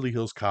titled Beverly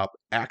Hills Cop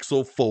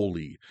Axel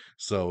Foley.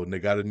 So they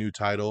got a new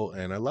title,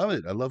 and I love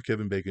it. I love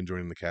Kevin Bacon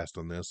joining the cast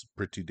on this.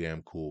 Pretty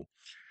damn cool.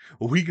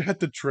 We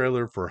got the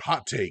trailer for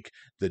Hot Take,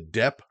 the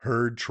Depp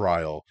Heard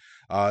Trial.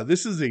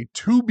 This is a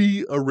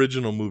Tubi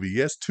original movie.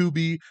 Yes,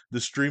 Tubi, the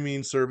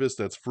streaming service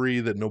that's free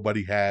that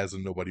nobody has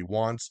and nobody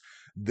wants.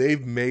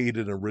 They've made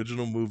an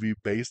original movie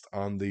based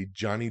on the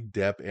Johnny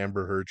Depp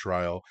Amber Heard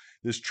trial.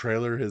 This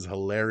trailer is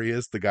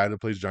hilarious. The guy that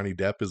plays Johnny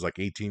Depp is like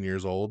 18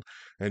 years old,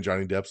 and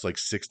Johnny Depp's like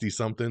 60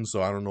 something.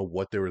 So I don't know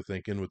what they were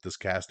thinking with this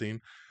casting.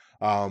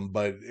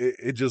 But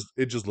it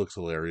just looks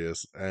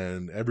hilarious,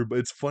 and everybody,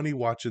 it's funny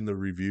watching the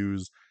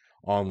reviews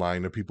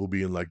online of people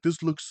being like,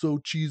 this looks so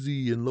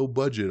cheesy and low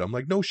budget. I'm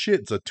like, no shit,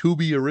 it's a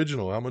Tubi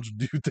original. How much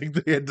do you think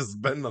they had to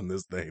spend on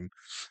this thing?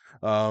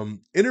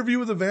 Interview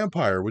with a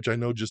Vampire, which I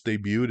know just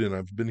debuted, and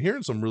I've been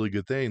hearing some really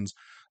good things.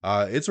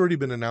 It's already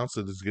been announced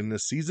that it's getting a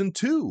season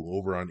 2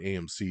 over on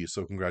AMC,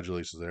 so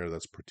congratulations there.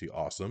 That's pretty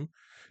awesome.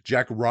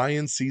 Jack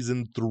Ryan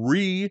season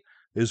 3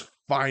 is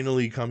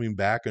finally coming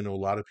back. I know a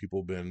lot of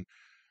people have been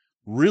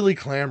really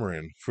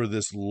clamoring for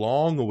this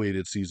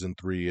long-awaited season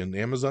 3, and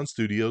Amazon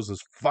Studios has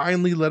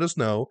finally let us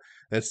know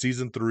that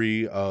season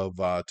 3 of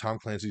Tom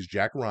Clancy's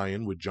Jack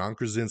Ryan with John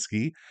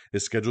Krasinski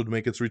is scheduled to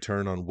make its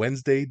return on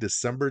Wednesday,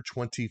 December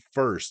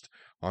 21st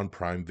on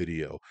Prime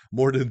Video.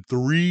 More than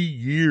 3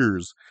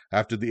 years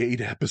after the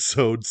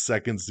 8-episode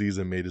second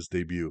season made its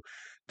debut.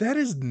 That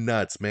is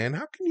nuts, man.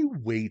 How can you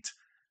wait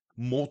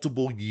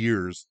multiple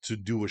years to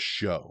do a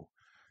show?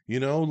 You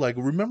know, like,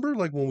 remember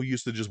like when we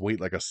used to just wait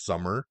like a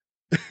summer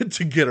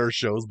to get our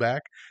shows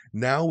back?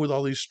 Now with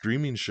all these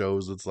streaming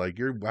shows, it's like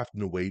you're having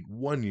to wait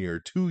 1 year,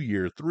 2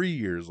 year, 3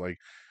 years. Like,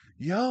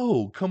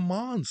 yo, come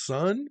on,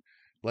 son.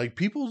 Like,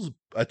 people's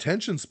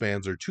attention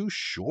spans are too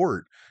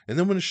short. And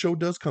then when a show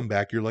does come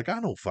back, you're like, I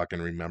don't fucking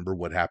remember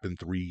what happened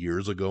 3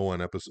 years ago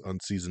on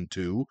season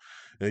 2.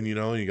 And you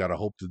know, you gotta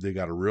hope that they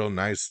got a real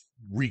nice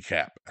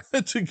recap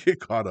to get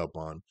caught up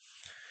on.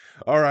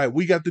 All right,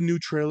 we got the new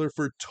trailer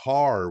for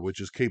Tar, which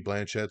is Cate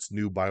Blanchett's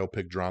new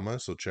biopic drama,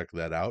 so check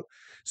that out.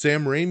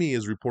 Sam Raimi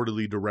is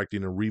reportedly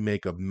directing a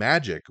remake of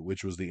Magic,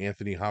 which was the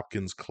Anthony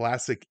Hopkins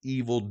classic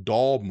evil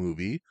doll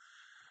movie.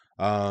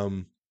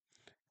 Let's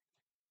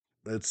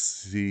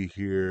see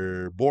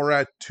here.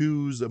 Borat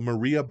 2's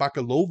Maria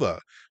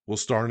Bakalova will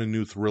star in a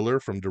new thriller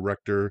from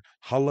director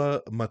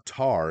Hala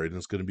Matar, and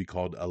it's going to be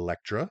called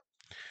Elektra.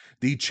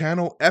 The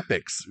channel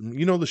Epix,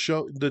 you know,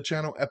 the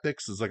channel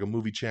Epix is like a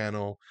movie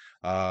channel.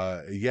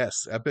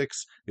 Yes, Epix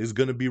is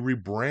going to be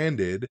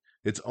rebranded.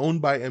 It's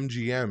owned by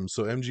MGM,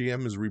 so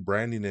MGM is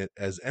rebranding it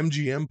as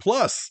MGM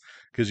Plus,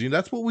 because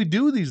that's what we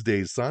do these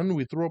days, son.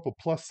 We throw up a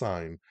plus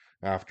sign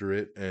after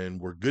it and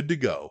we're good to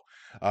go.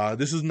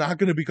 This is not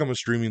going to become a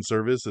streaming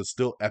service. It's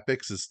still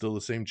Epix. It's still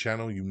the same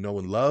channel you know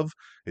and love.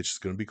 It's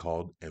just going to be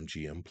called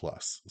MGM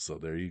Plus. So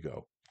there you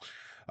go.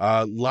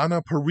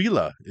 Lana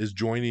Parrilla is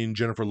joining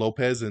Jennifer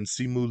Lopez and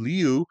Simu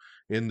Liu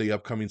in the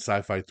upcoming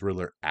sci-fi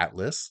thriller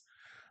Atlas.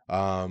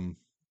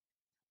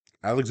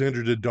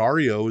 Alexander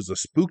Daddario is a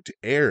spooked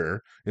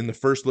heir in the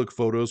first look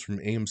photos from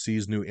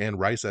AMC's new Anne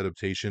Rice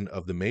adaptation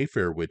of The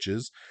Mayfair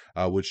Witches,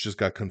 which just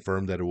got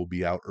confirmed that it will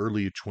be out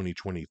early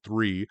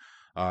 2023.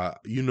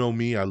 You know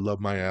me, I love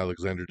my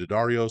Alexander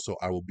Daddario, so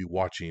I will be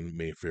watching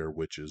Mayfair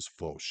Witches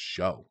for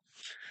show.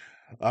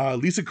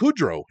 Lisa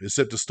Kudrow is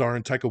set to star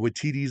in Taika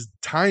Waititi's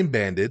Time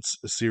Bandits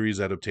series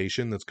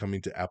adaptation that's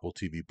coming to Apple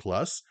TV+.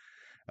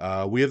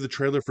 We have the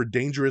trailer for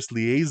Dangerous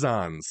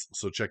Liaisons,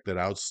 so check that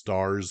out.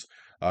 Stars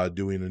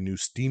doing a new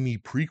steamy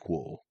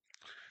prequel.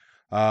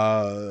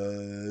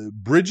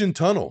 Bridge and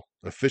Tunnel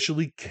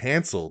officially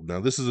canceled. Now,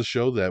 this is a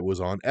show that was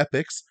on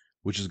Epix,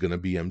 which is going to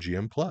be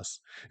MGM+.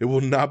 It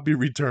will not be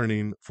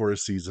returning for a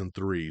season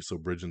 3, so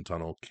Bridge and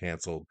Tunnel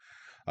canceled.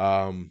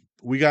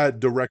 We got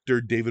director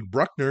David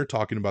Bruckner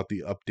talking about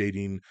the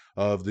updating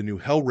of the new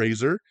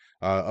Hellraiser,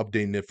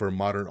 updating it for a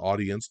modern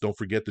audience. Don't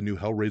forget the new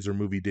Hellraiser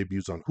movie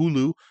debuts on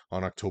Hulu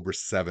on October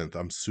 7th.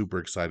 I'm super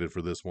excited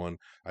for this one.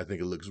 I think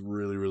it looks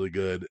really, really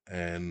good,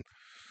 and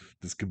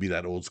this could be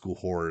that old school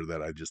horror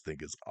that I just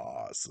think is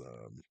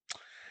awesome.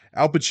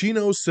 Al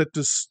Pacino set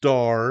to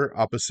star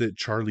opposite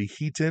Charlie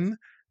Heaton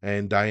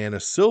and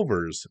Diana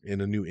Silvers in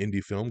a new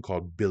indie film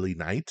called Billy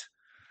Knight.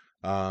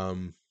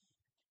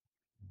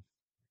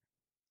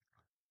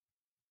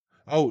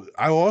 Oh,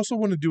 I also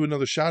want to do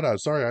another shout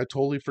out. Sorry, I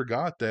totally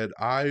forgot that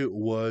I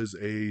was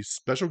a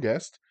special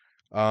guest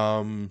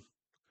on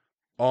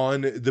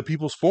the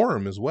People's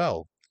Forum as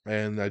well.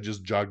 And I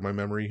just jogged my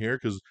memory here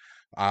because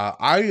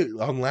I,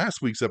 on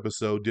last week's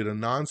episode, did a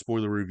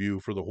non-spoiler review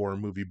for the horror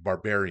movie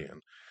Barbarian.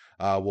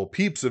 Well,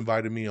 Peeps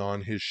invited me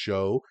on his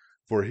show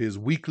for his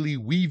weekly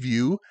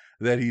Review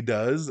that he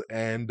does,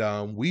 and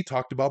we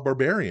talked about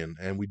Barbarian,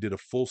 and we did a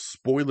full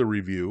spoiler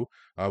review.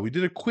 We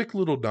did a quick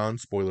little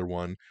non-spoiler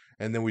one,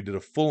 and then we did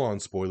a full-on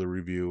spoiler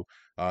review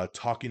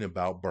talking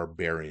about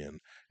Barbarian,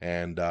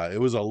 and it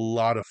was a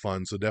lot of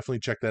fun, so definitely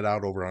check that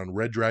out over on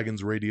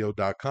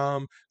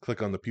reddragonsradio.com.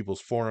 Click on the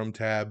People's Forum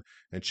tab,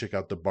 and check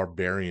out the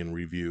Barbarian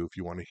review if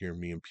you want to hear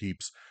me and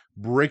Peeps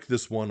break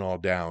this one all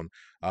down.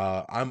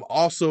 I'm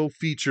also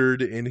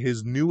featured in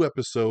his new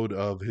episode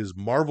of his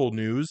Marvel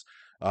News.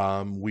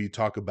 We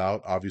talk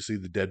about, obviously,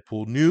 the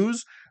Deadpool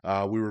news.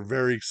 We were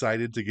very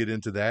excited to get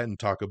into that and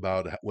talk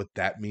about what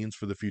that means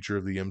for the future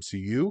of the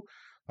MCU.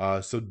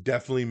 So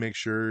definitely make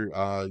sure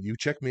you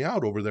check me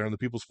out over there on the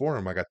People's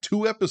Forum. I got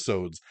 2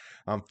 episodes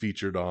I'm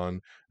featured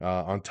on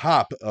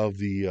top of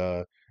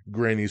the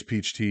Granny's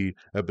Peach Tea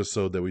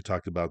episode that we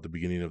talked about at the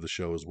beginning of the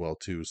show as well,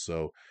 too.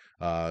 So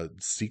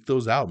seek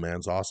those out, man.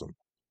 It's awesome.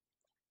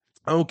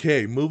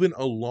 Okay, moving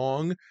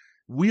along.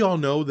 We all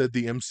know that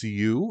the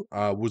MCU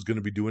was going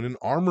to be doing an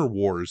Armor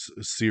Wars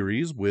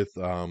series with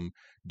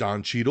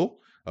Don Cheadle,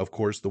 of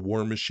course, the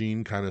War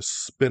Machine kind of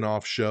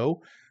spin-off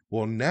show.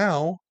 Well,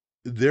 now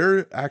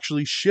they're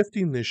actually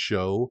shifting this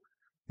show,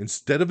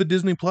 instead of a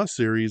Disney Plus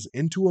series,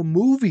 into a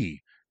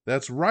movie.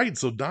 That's right.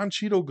 So Don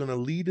Cheadle going to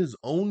lead his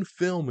own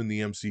film in the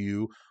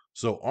MCU.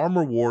 So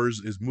Armor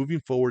Wars is moving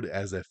forward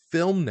as a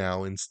film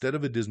now instead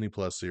of a Disney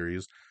Plus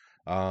series.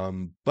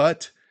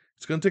 But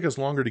it's going to take us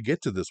longer to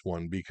get to this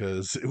one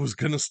because it was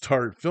going to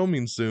start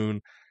filming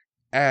soon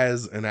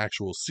as an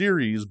actual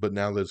series, but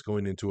now that it's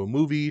going into a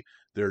movie,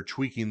 they're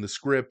tweaking the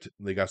script.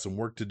 They got some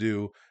work to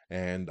do,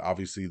 and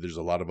obviously there's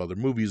a lot of other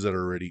movies that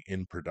are already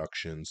in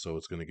production, so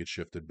it's going to get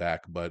shifted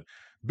back. But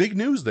big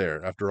news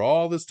there. After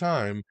all this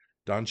time,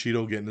 Don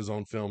Cheadle getting his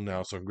own film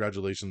now, so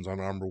congratulations on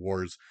Armor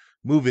Wars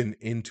moving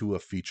into a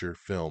feature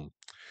film.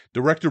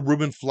 Director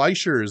Ruben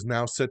Fleischer is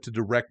now set to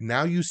direct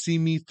Now You See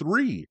Me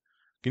 3.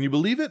 Can you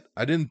believe it?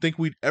 I didn't think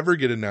we'd ever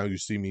get a Now You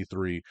See Me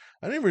 3.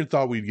 I never even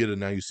thought we'd get a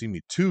Now You See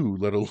Me 2,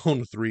 let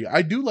alone a 3.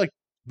 I do like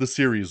the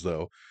series,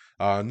 though.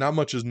 Not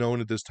much is known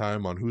at this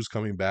time on who's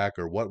coming back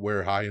or what,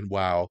 where, hi, and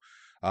wow.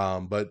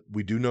 But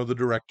we do know the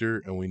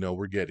director, and we know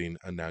we're getting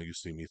a Now You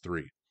See Me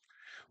 3.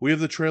 We have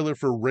the trailer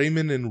for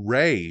Raymond and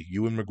Ray,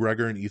 Ewan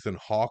McGregor and Ethan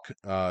Hawke,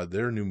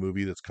 their new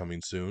movie that's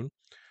coming soon.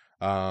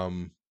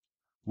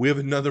 We have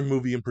another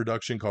movie in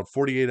production called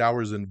 48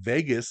 Hours in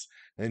Vegas,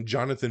 and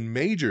Jonathan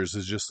Majors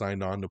has just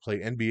signed on to play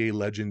NBA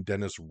legend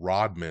Dennis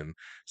Rodman.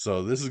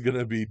 So this is going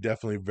to be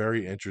definitely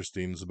very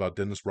interesting. It's about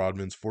Dennis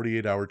Rodman's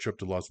 48-hour trip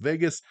to Las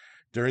Vegas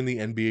during the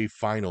NBA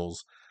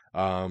Finals.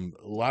 A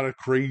lot of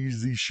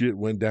crazy shit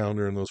went down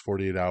during those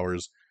 48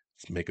 hours.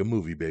 Let's make a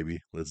movie, baby.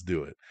 Let's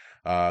do it.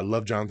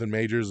 Love Jonathan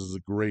Majors. This is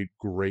a great,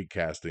 great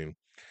casting.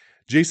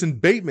 Jason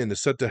Bateman is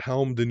set to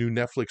helm the new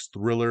Netflix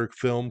thriller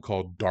film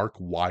called Dark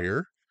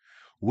Wire.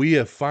 We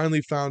have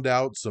finally found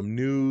out some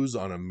news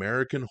on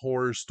American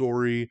Horror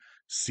Story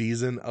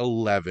Season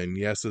 11.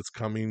 Yes, it's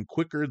coming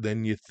quicker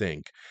than you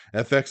think.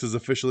 FX has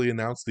officially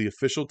announced the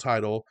official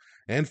title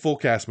and full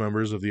cast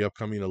members of the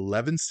upcoming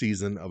 11th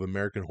season of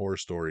American Horror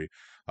Story.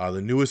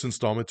 The newest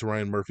installment to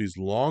Ryan Murphy's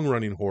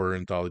long-running horror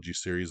anthology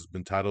series has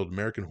been titled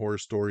American Horror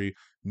Story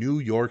New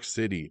York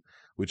City,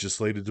 which is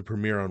slated to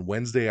premiere on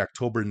Wednesday,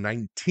 October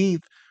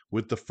 19th,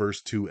 with the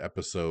first 2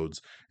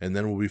 episodes, and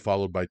then will be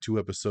followed by 2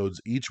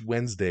 episodes each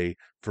Wednesday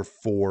for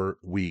 4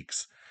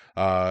 weeks.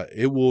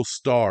 It will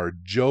star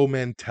Joe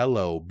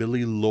Mantello,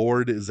 Billy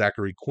Lord,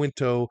 Zachary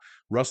Quinto,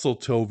 Russell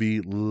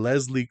Tovey,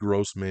 Leslie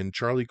Grossman,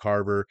 Charlie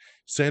Carver,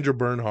 Sandra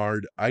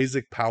Bernhard,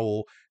 Isaac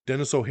Powell,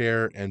 Dennis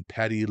O'Hare, and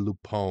Patty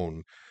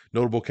Lupone.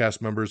 Notable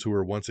cast members who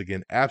are once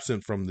again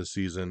absent from this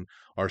season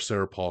are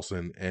Sarah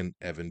Paulson and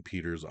Evan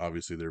Peters.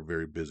 Obviously, they're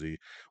very busy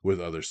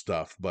with other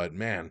stuff, but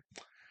man,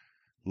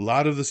 a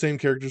lot of the same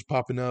characters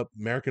popping up.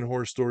 American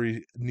Horror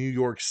Story, New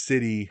York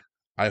City.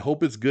 I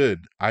hope it's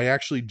good. I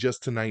actually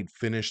just tonight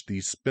finished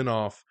the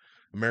spin-off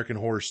American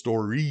Horror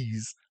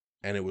Stories,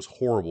 and it was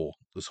horrible.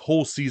 This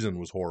whole season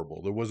was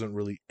horrible. There wasn't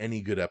really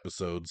any good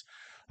episodes.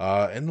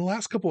 And the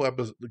last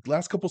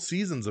couple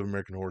seasons of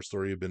American Horror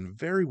Story have been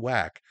very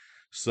whack.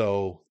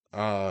 So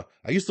I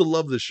used to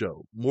love this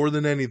show more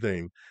than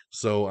anything.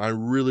 So I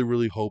really,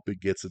 really hope it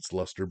gets its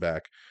luster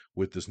back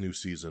with this new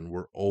season.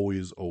 We're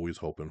always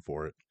hoping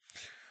for it.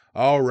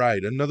 All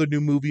right, another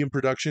new movie in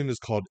production is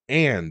called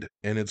And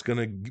it's going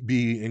to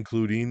be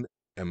including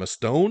Emma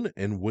Stone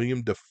and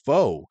William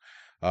Dafoe.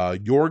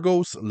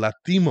 Yorgos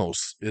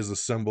Latimos is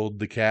assembled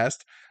the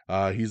cast.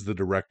 He's the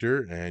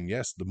director, and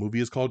yes, the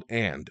movie is called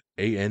And,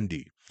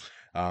 A-N-D.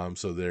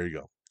 So there you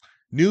go.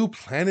 New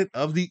Planet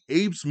of the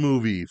Apes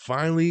movie,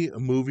 finally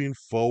moving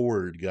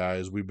forward,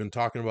 guys. We've been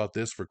talking about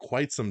this for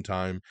quite some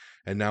time,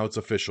 and now it's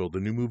official.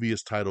 The new movie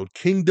is titled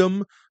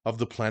Kingdom of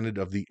the Planet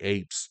of the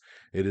Apes.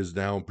 It is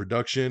now in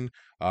production,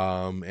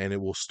 and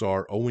it will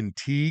star Owen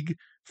Teague,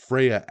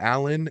 Freya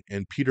Allen,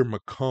 and Peter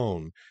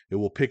McCone. It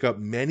will pick up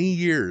many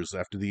years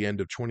after the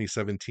end of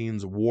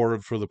 2017's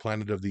War for the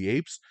Planet of the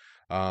Apes.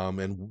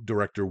 And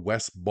director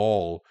Wes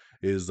Ball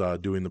is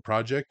doing the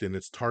project, and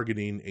it's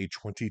targeting a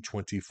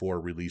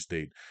 2024 release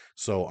date.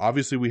 So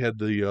obviously we had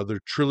the other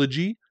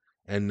trilogy,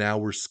 and now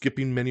we're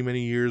skipping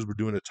many years. We're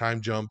doing a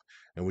time jump,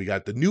 and we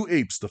got the new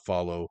apes to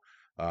follow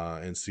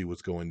and see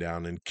what's going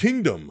down in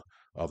Kingdom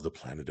of the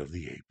Planet of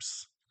the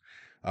Apes.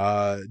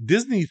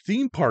 Disney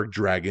theme park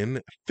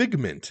dragon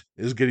Figment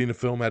is getting a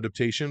film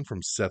adaptation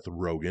from Seth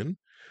Rogen.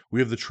 We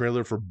have the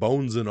trailer for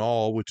Bones and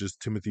All, which is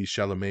Timothée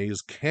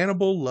Chalamet's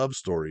cannibal love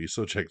story,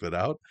 so check that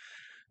out.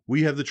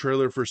 We have the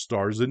trailer for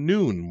Stars at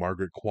Noon.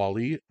 Margaret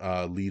Qualley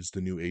leads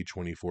the new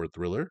A24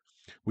 thriller.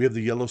 We have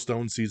the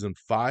Yellowstone Season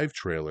 5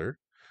 trailer.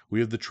 We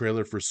have the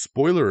trailer for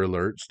Spoiler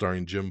Alert,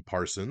 starring Jim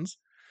Parsons.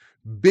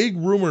 Big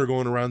rumor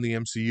going around the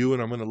MCU,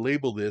 and I'm going to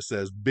label this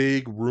as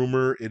big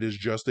rumor. It is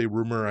just a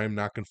rumor. I'm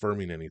not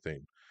confirming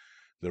anything.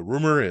 The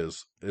rumor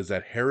is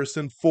that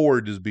Harrison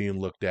Ford is being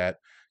looked at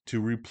to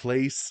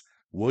replace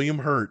William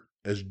Hurt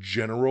as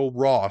General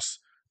Ross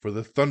for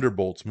the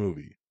Thunderbolts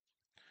movie.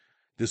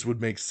 This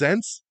would make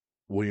sense.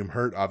 William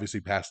Hurt obviously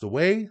passed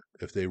away.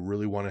 If they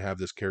really want to have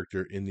this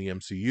character in the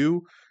MCU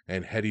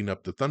and heading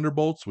up the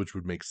Thunderbolts, which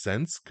would make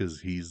sense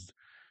because he's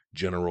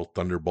General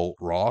Thunderbolt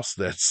Ross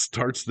that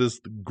starts this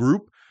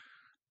group,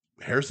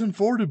 Harrison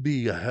Ford would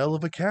be a hell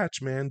of a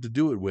catch, man, to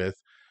do it with.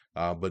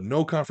 But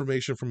no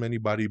confirmation from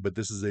anybody, but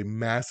this is a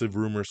massive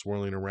rumor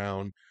swirling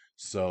around.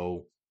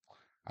 So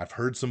I've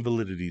heard some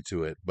validity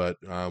to it, but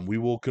we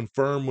will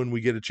confirm when we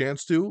get a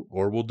chance to,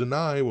 or we'll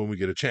deny when we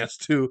get a chance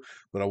to.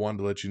 But I wanted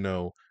to let you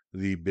know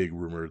the big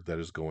rumor that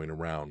is going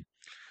around.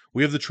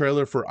 We have the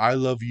trailer for I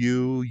Love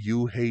You,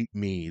 You Hate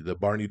Me, the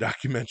Barney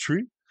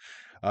documentary.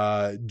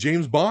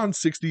 James Bond's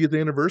 60th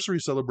anniversary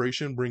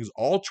celebration brings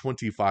all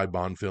 25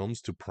 Bond films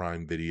to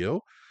Prime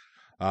Video.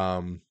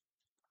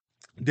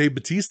 Dave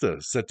Bautista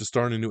set to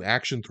star in a new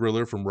action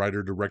thriller from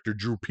writer-director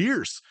Drew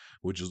Pearce,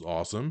 which is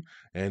awesome.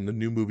 And the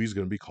new movie is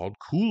going to be called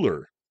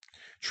Cooler.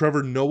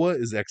 Trevor Noah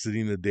is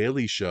exiting The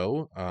Daily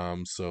Show,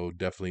 so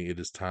definitely it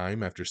is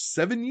time. After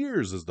 7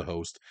 years as the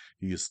host,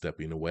 he is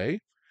stepping away.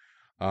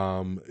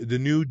 The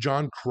new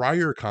John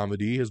Cryer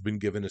comedy has been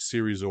given a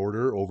series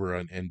order over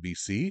on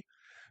NBC.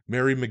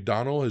 Mary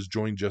McDonnell has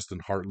joined Justin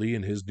Hartley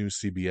in his new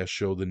CBS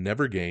show, The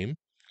Never Game.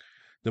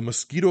 The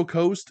Mosquito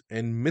Coast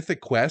and Mythic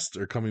Quest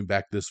are coming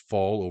back this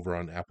fall over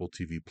on Apple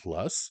TV+.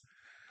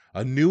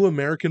 A new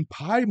American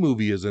Pie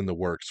movie is in the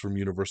works from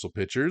Universal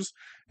Pictures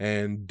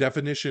and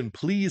Definition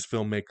Please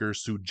filmmaker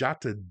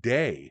Sujata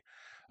Day.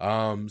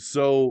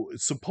 So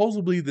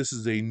supposedly this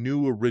is a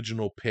new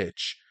original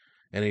pitch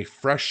and a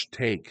fresh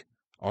take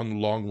on the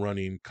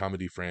long-running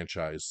comedy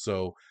franchise.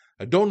 So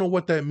I don't know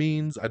what that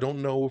means. I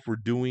don't know if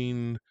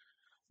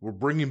we're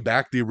bringing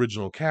back the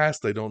original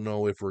cast. I don't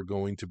know if we're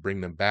going to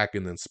bring them back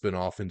and then spin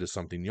off into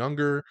something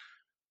younger.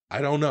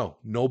 I don't know.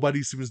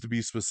 Nobody seems to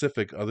be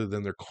specific other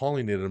than they're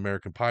calling it an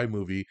American Pie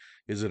movie.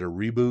 Is it a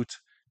reboot?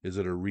 Is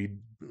it a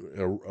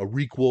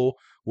requel?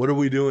 What are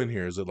we doing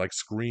here? Is it like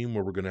Scream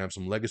where we're going to have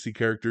some legacy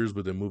characters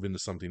but then move into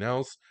something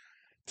else?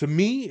 To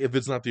me, if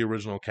it's not the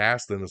original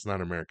cast, then it's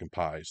not American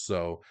Pie.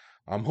 So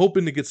I'm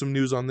hoping to get some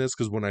news on this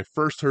because when I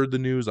first heard the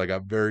news, I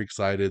got very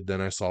excited.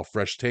 Then I saw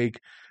Fresh Take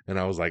and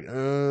I was like,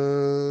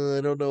 I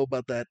don't know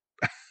about that.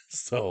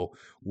 So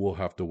we'll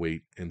have to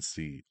wait and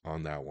see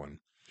on that one.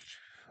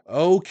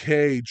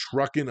 Okay,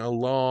 trucking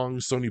along.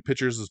 Sony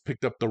Pictures has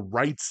picked up the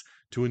rights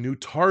to a new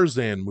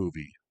Tarzan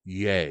movie.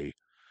 Yay.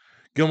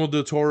 Guillermo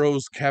del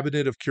Toro's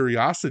Cabinet of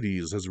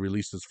Curiosities has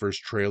released its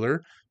first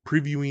trailer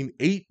previewing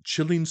 8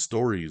 chilling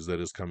stories that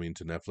is coming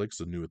to Netflix,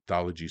 a new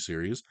anthology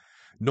series.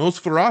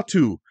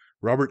 Nosferatu.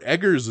 Robert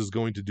Eggers is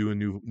going to do a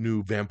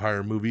new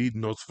vampire movie,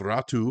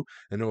 Nosferatu,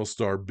 and it will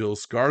star Bill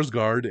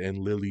Skarsgård and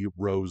Lily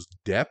Rose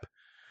Depp.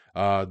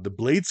 The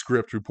Blade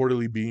script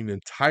reportedly being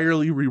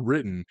entirely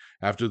rewritten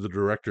after the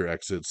director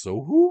exits.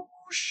 So,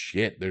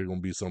 shit, there's going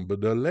to be some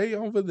delay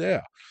over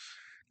there.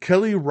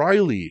 Kelly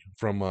Riley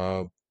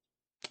from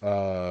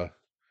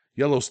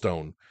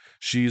Yellowstone.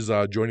 She's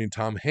joining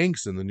Tom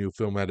Hanks in the new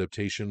film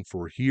adaptation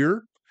for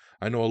Here.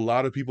 I know a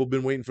lot of people have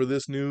been waiting for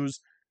this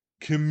news.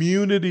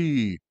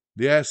 Community.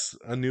 Yes,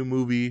 a new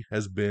movie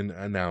has been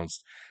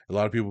announced. A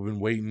lot of people have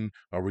been waiting.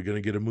 Are we going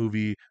to get a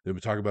movie? They've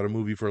been talking about a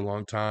movie for a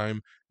long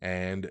time.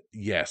 And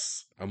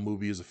yes, a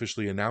movie is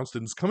officially announced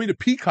and it's coming to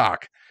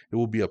Peacock. It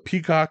will be a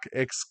Peacock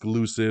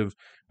exclusive.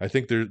 I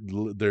think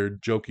they're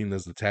joking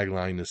as the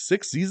tagline is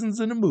 6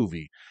 seasons in a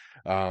movie.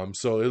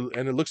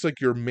 It looks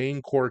like your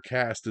main core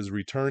cast is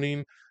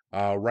returning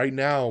right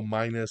now,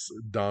 minus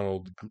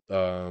Donald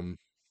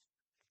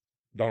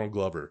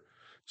Glover.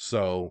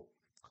 So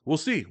we'll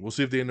see. We'll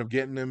see if they end up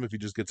getting him, if he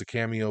just gets a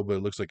cameo, but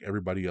it looks like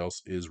everybody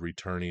else is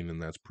returning,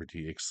 and that's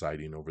pretty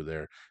exciting over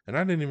there. And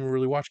I didn't even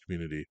really watch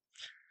Community.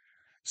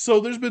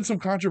 So there's been some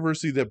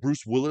controversy that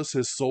Bruce Willis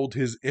has sold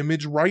his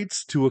image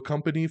rights to a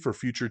company for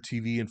future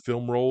TV and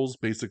film roles,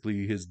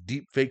 basically his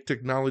deep fake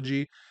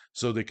technology,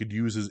 so they could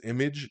use his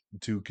image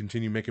to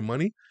continue making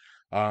money.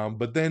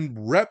 But then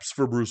reps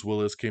for Bruce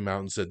Willis came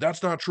out and said,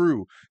 that's not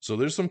true. So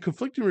there's some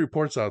conflicting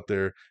reports out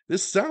there.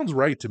 This sounds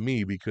right to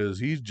me because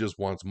he just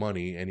wants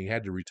money and he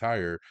had to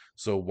retire.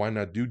 So why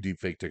not do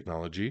deepfake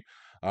technology?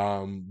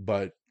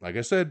 But like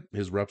I said,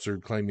 his reps are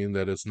claiming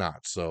that it's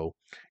not. So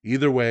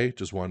either way,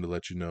 just wanted to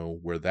let you know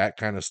where that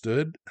kind of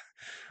stood.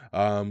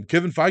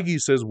 Kevin Feige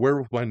says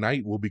Werewolf by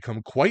Night will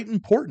become quite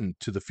important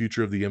to the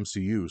future of the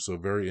MCU. So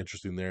very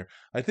interesting there.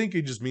 I think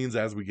it just means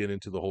as we get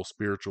into the whole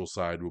spiritual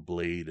side with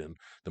Blade and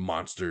the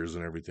monsters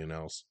and everything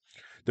else.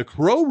 The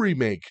Crow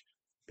remake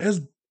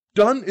is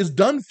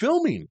done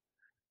filming.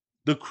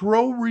 The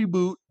Crow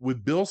reboot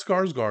with Bill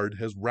Skarsgård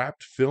has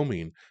wrapped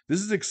filming.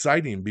 This is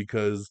exciting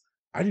because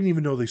I didn't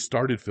even know they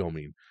started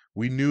filming.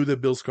 We knew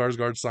that Bill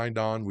Skarsgård signed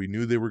on. We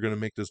knew they were going to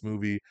make this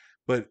movie,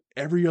 but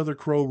every other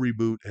Crow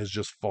reboot has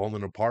just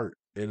fallen apart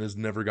and has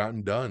never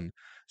gotten done.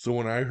 So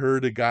when I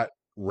heard it got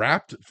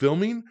wrapped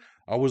filming,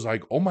 I was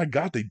like, oh my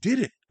God, they did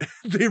it.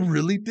 They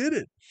really did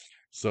it.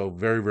 So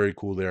very, very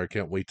cool there. I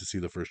can't wait to see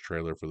the first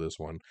trailer for this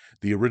one.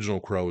 The original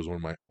Crow is one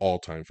of my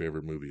all-time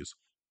favorite movies.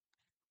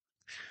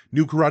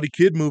 New Karate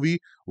Kid movie,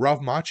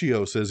 Ralph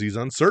Macchio says he's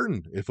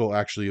uncertain if he'll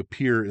actually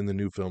appear in the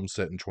new film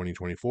set in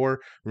 2024.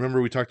 Remember,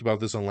 we talked about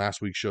this on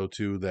last week's show,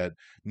 too, that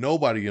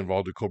nobody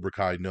involved with Cobra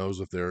Kai knows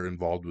if they're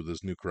involved with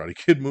this new Karate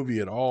Kid movie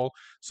at all.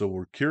 So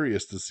we're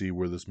curious to see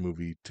where this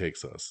movie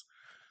takes us.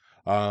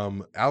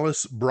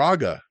 Alice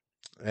Braga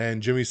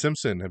and Jimmy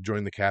Simpson have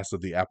joined the cast of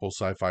the Apple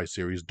sci-fi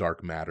series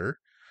Dark Matter.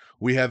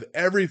 We have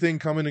everything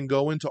coming and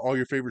going to all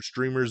your favorite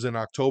streamers in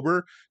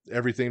October.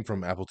 Everything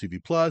from Apple TV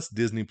Plus,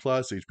 Disney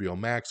Plus, HBO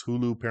Max,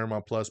 Hulu,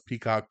 Paramount Plus,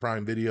 Peacock,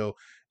 Prime Video,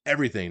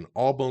 everything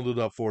all bundled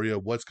up for you.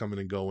 What's coming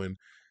and going?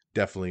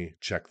 Definitely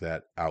check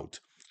that out.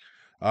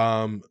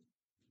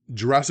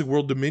 Jurassic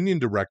World Dominion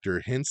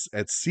director hints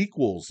at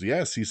sequels.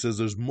 Yes, he says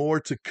there's more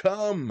to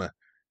come.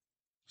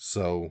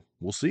 So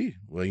we'll see.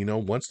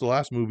 Well, once the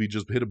last movie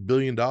just hit $1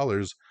 billion,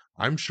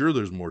 I'm sure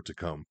there's more to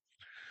come.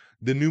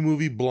 The new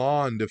movie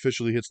Blonde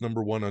officially hits #1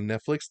 on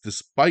Netflix,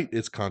 despite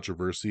its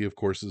controversy. Of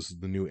course, this is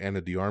the new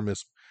Ana de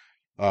Armas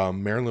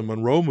Marilyn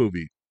Monroe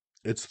movie.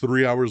 It's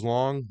 3 hours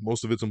long.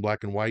 Most of it's in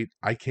black and white.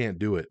 I can't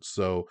do it.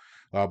 So,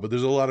 but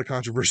there's a lot of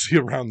controversy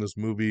around this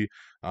movie.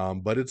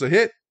 But it's a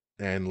hit,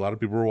 and a lot of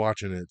people are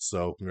watching it.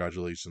 So,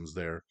 congratulations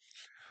there.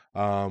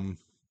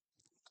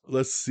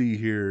 Let's see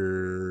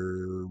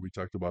here. We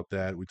talked about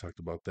that.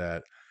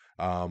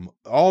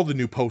 All the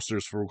new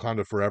posters for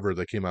Wakanda Forever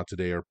that came out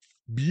today are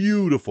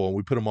beautiful.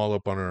 We put them all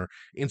up on our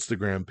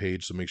Instagram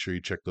page, so make sure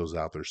you check those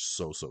out. They're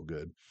so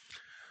good.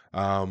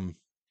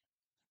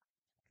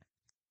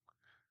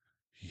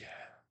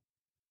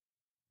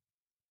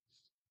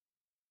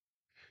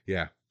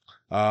 Yeah.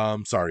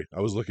 Sorry, I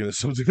was looking at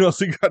something else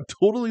and got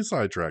totally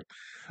sidetracked.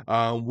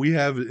 We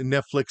have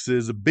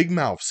Netflix's Big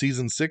Mouth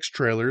Season 6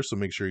 trailer, so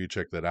make sure you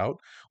check that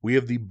out. We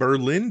have the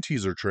Berlin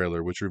teaser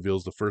trailer, which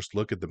reveals the first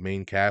look at the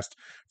main cast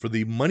for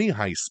the Money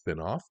Heist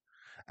spinoff.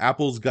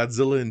 Apple's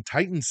Godzilla and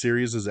Titan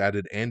series has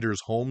added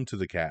Anders Holm to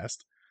the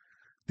cast.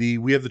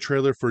 We have the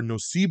trailer for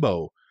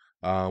Nocebo,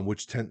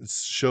 which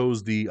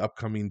shows the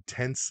upcoming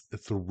tense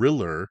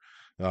thriller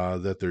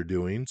that they're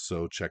doing,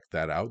 so check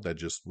that out. That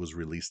just was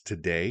released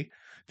today.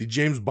 The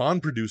James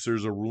Bond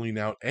producers are ruling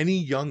out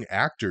any young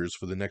actors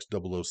for the next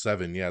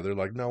 007. Yeah, they're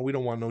like, no, we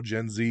don't want no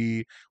Gen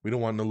Z. We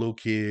don't want no little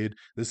kid.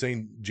 This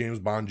ain't James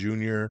Bond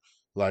Jr.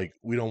 Like,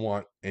 we don't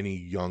want any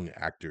young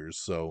actors.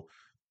 So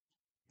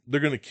they're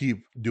going to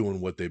keep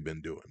doing what they've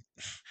been doing.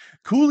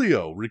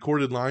 Coolio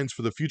recorded lines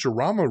for the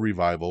Futurama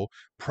revival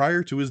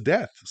prior to his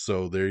death.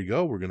 So there you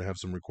go. We're going to have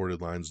some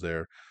recorded lines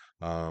there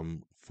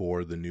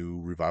for the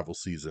new revival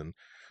season.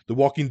 The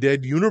Walking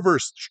Dead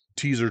universe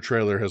teaser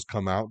trailer has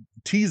come out,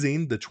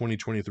 teasing the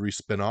 2023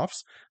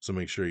 spinoffs, so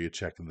make sure you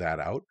check that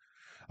out.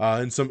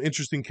 And some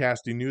interesting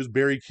casting news,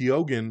 Barry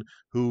Keoghan,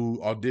 who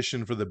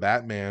auditioned for the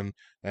Batman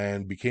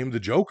and became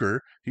the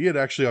Joker, he had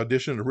actually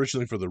auditioned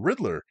originally for the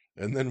Riddler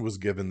and then was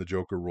given the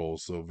Joker role,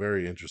 so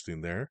very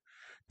interesting there.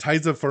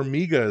 Taissa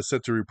Farmiga is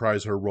set to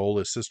reprise her role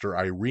as Sister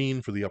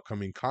Irene for the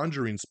upcoming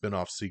Conjuring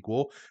spin-off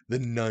sequel, The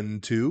Nun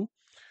 2.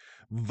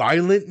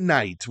 Violent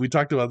Night. We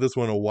talked about this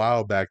one a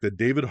while back, that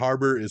David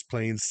Harbour is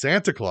playing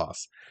Santa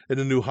Claus in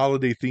a new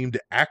holiday-themed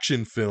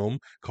action film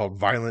called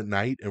Violent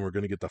Night, and we're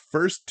going to get the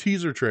first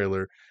teaser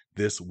trailer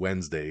this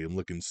Wednesday. I'm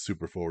looking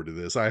super forward to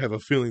this. I have a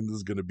feeling this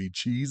is going to be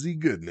cheesy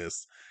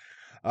goodness.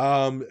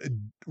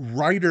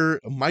 Writer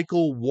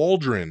Michael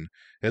Waldron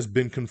has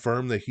been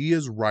confirmed that he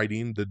is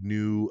writing the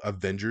new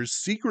Avengers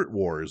Secret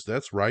Wars.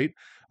 That's right.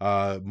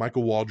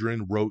 Michael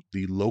Waldron wrote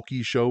the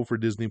Loki show for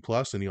Disney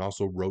Plus, and he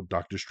also wrote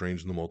Doctor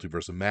Strange in the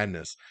Multiverse of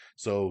Madness.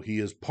 So he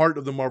is part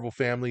of the Marvel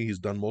family. He's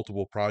done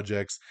multiple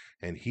projects,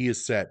 and he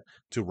is set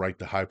to write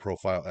the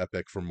high-profile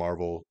epic for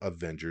Marvel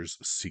Avengers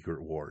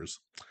Secret Wars.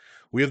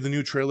 We have the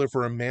new trailer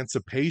for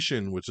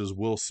Emancipation, which is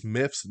Will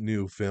Smith's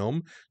new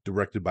film,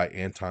 directed by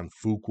Anton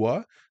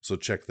Fuqua. So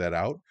check that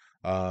out.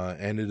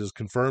 And it is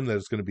confirmed that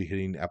it's going to be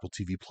hitting Apple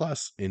TV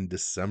Plus in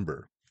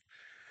December.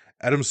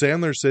 Adam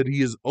Sandler said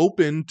he is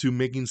open to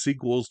making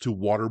sequels to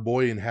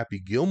Waterboy and Happy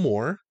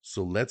Gilmore.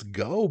 So let's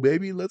go,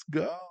 baby. Let's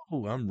go.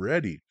 I'm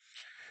ready.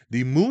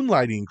 The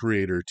Moonlighting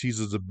creator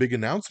teases a big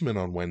announcement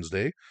on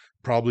Wednesday,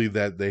 probably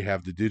that they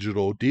have the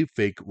digital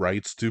deepfake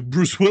rights to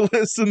Bruce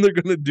Willis, and they're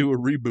going to do a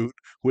reboot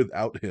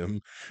without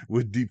him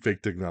with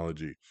deepfake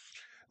technology.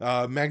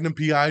 Magnum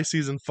P.I.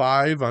 Season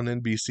 5 on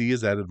NBC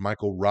has added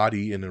Michael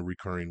Roddy in a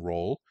recurring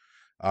role.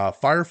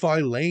 Firefly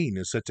Lane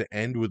is set to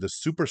end with a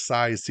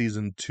supersized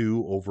Season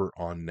 2 over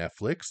on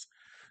Netflix.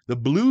 The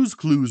Blues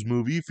Clues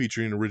movie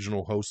featuring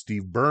original host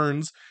Steve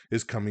Burns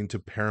is coming to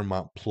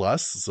Paramount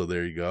Plus, so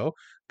there you go,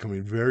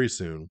 coming very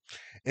soon.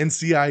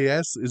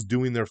 NCIS is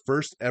doing their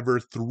first ever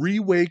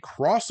three-way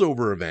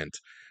crossover event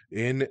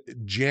in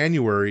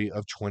January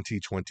of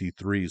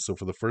 2023. So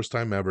for the first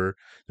time ever,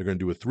 they're going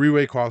to do a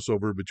three-way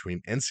crossover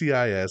between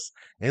NCIS,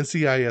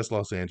 NCIS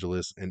Los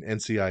Angeles, and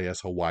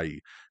NCIS Hawaii.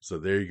 So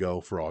there you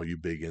go for all you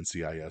big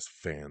NCIS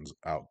fans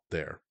out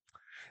there.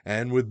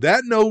 And with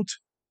that note,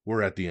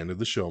 we're at the end of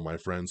the show, my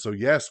friends. So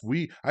yes,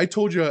 I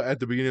told you at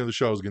the beginning of the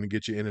show I was going to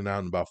get you in and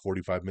out in about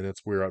 45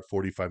 minutes. We're at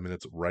 45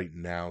 minutes right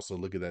now. So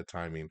look at that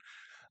timing.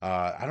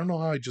 I don't know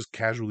how I just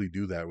casually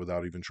do that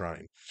without even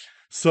trying.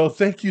 So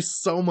thank you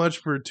so much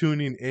for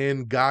tuning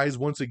in. Guys,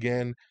 once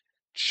again,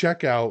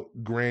 check out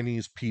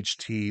Granny's Peach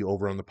Tea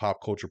over on the Pop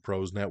Culture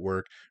Pros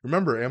Network.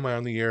 Remember, Am I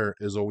on the Air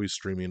is always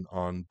streaming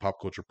on Pop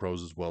Culture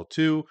Pros as well,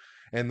 too.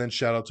 And then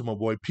shout out to my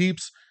boy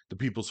Peeps, the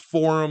People's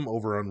Forum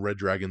over on Red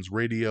Dragons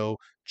Radio.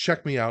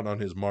 Check me out on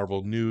his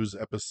Marvel News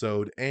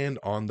episode and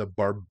on the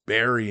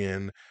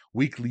Barbarian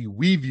weekly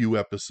review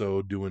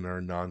episode, doing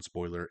our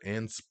non-spoiler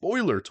and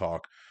spoiler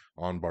talk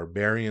on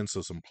Barbarian.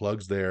 So some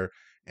plugs there.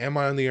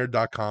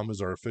 AmIOnTheAir.com is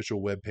our official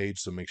webpage,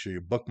 so make sure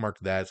you bookmark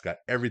that. It's got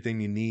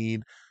everything you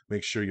need.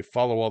 Make sure you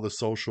follow all the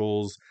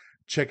socials.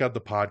 Check out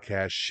the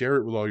podcast. Share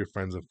it with all your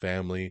friends and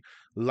family.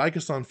 Like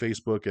us on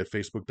Facebook at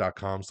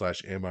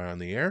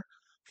facebook.com/AmIOnTheAir.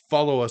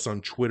 Follow us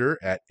on Twitter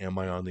at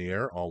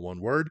AmIOnTheAir, all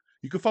one word.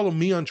 You can follow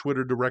me on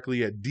Twitter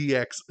directly at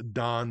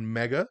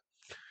DXDonMega.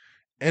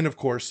 And of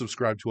course,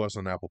 subscribe to us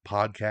on Apple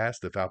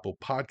Podcast. If Apple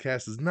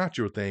Podcast is not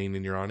your thing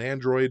and you're on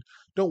Android,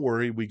 don't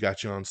worry. We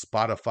got you on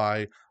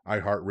Spotify,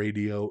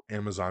 iHeartRadio,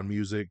 Amazon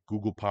Music,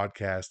 Google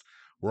Podcast.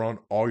 We're on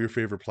all your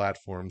favorite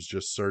platforms.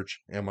 Just search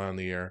Am I on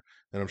the Air,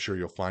 and I'm sure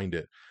you'll find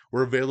it.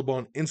 We're available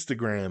on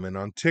Instagram and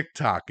on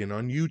TikTok and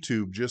on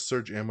YouTube. Just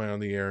search Am I on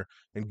the Air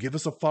and give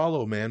us a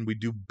follow, man.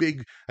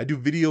 I do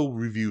video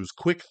reviews,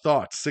 quick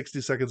thoughts,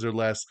 60 seconds or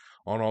less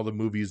on all the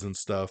movies and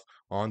stuff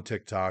on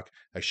TikTok.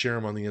 I share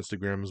them on the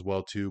Instagram as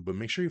well, too, but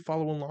make sure you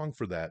follow along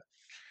for that.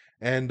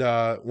 And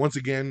once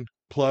again,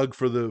 plug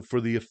for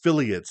the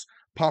affiliates,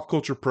 Pop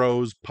Culture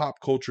Pros, Pop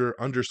Culture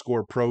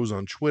 _Pros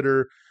on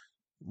Twitter,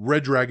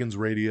 Red Dragons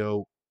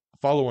Radio.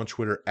 Follow on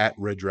Twitter at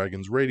Red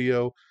Dragons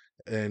Radio.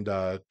 And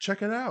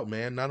check it out,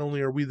 man. Not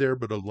only are we there,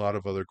 but a lot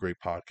of other great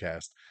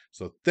podcasts.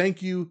 So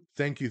thank you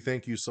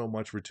so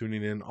much for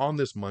tuning in on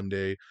this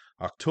Monday,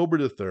 October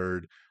the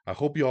 3rd. I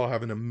hope you all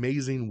have an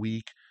amazing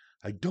week.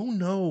 I don't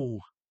know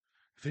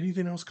if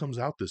anything else comes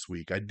out this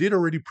week. I did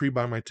already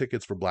pre-buy my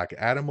tickets for Black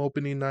Adam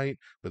opening night,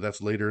 but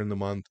that's later in the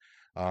month.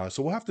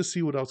 So we'll have to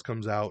see what else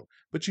comes out.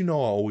 But I'll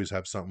always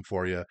have something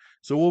for you.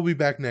 So we'll be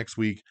back next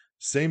week.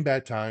 Same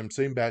bat time,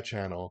 same bat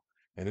channel.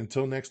 And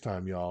until next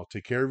time, y'all,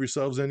 take care of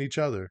yourselves and each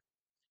other.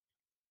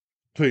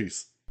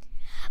 Peace.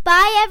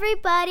 Bye,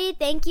 everybody.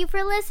 Thank you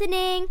for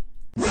listening.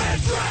 Red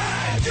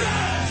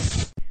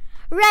Dragons!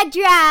 Red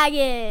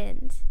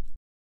Dragons!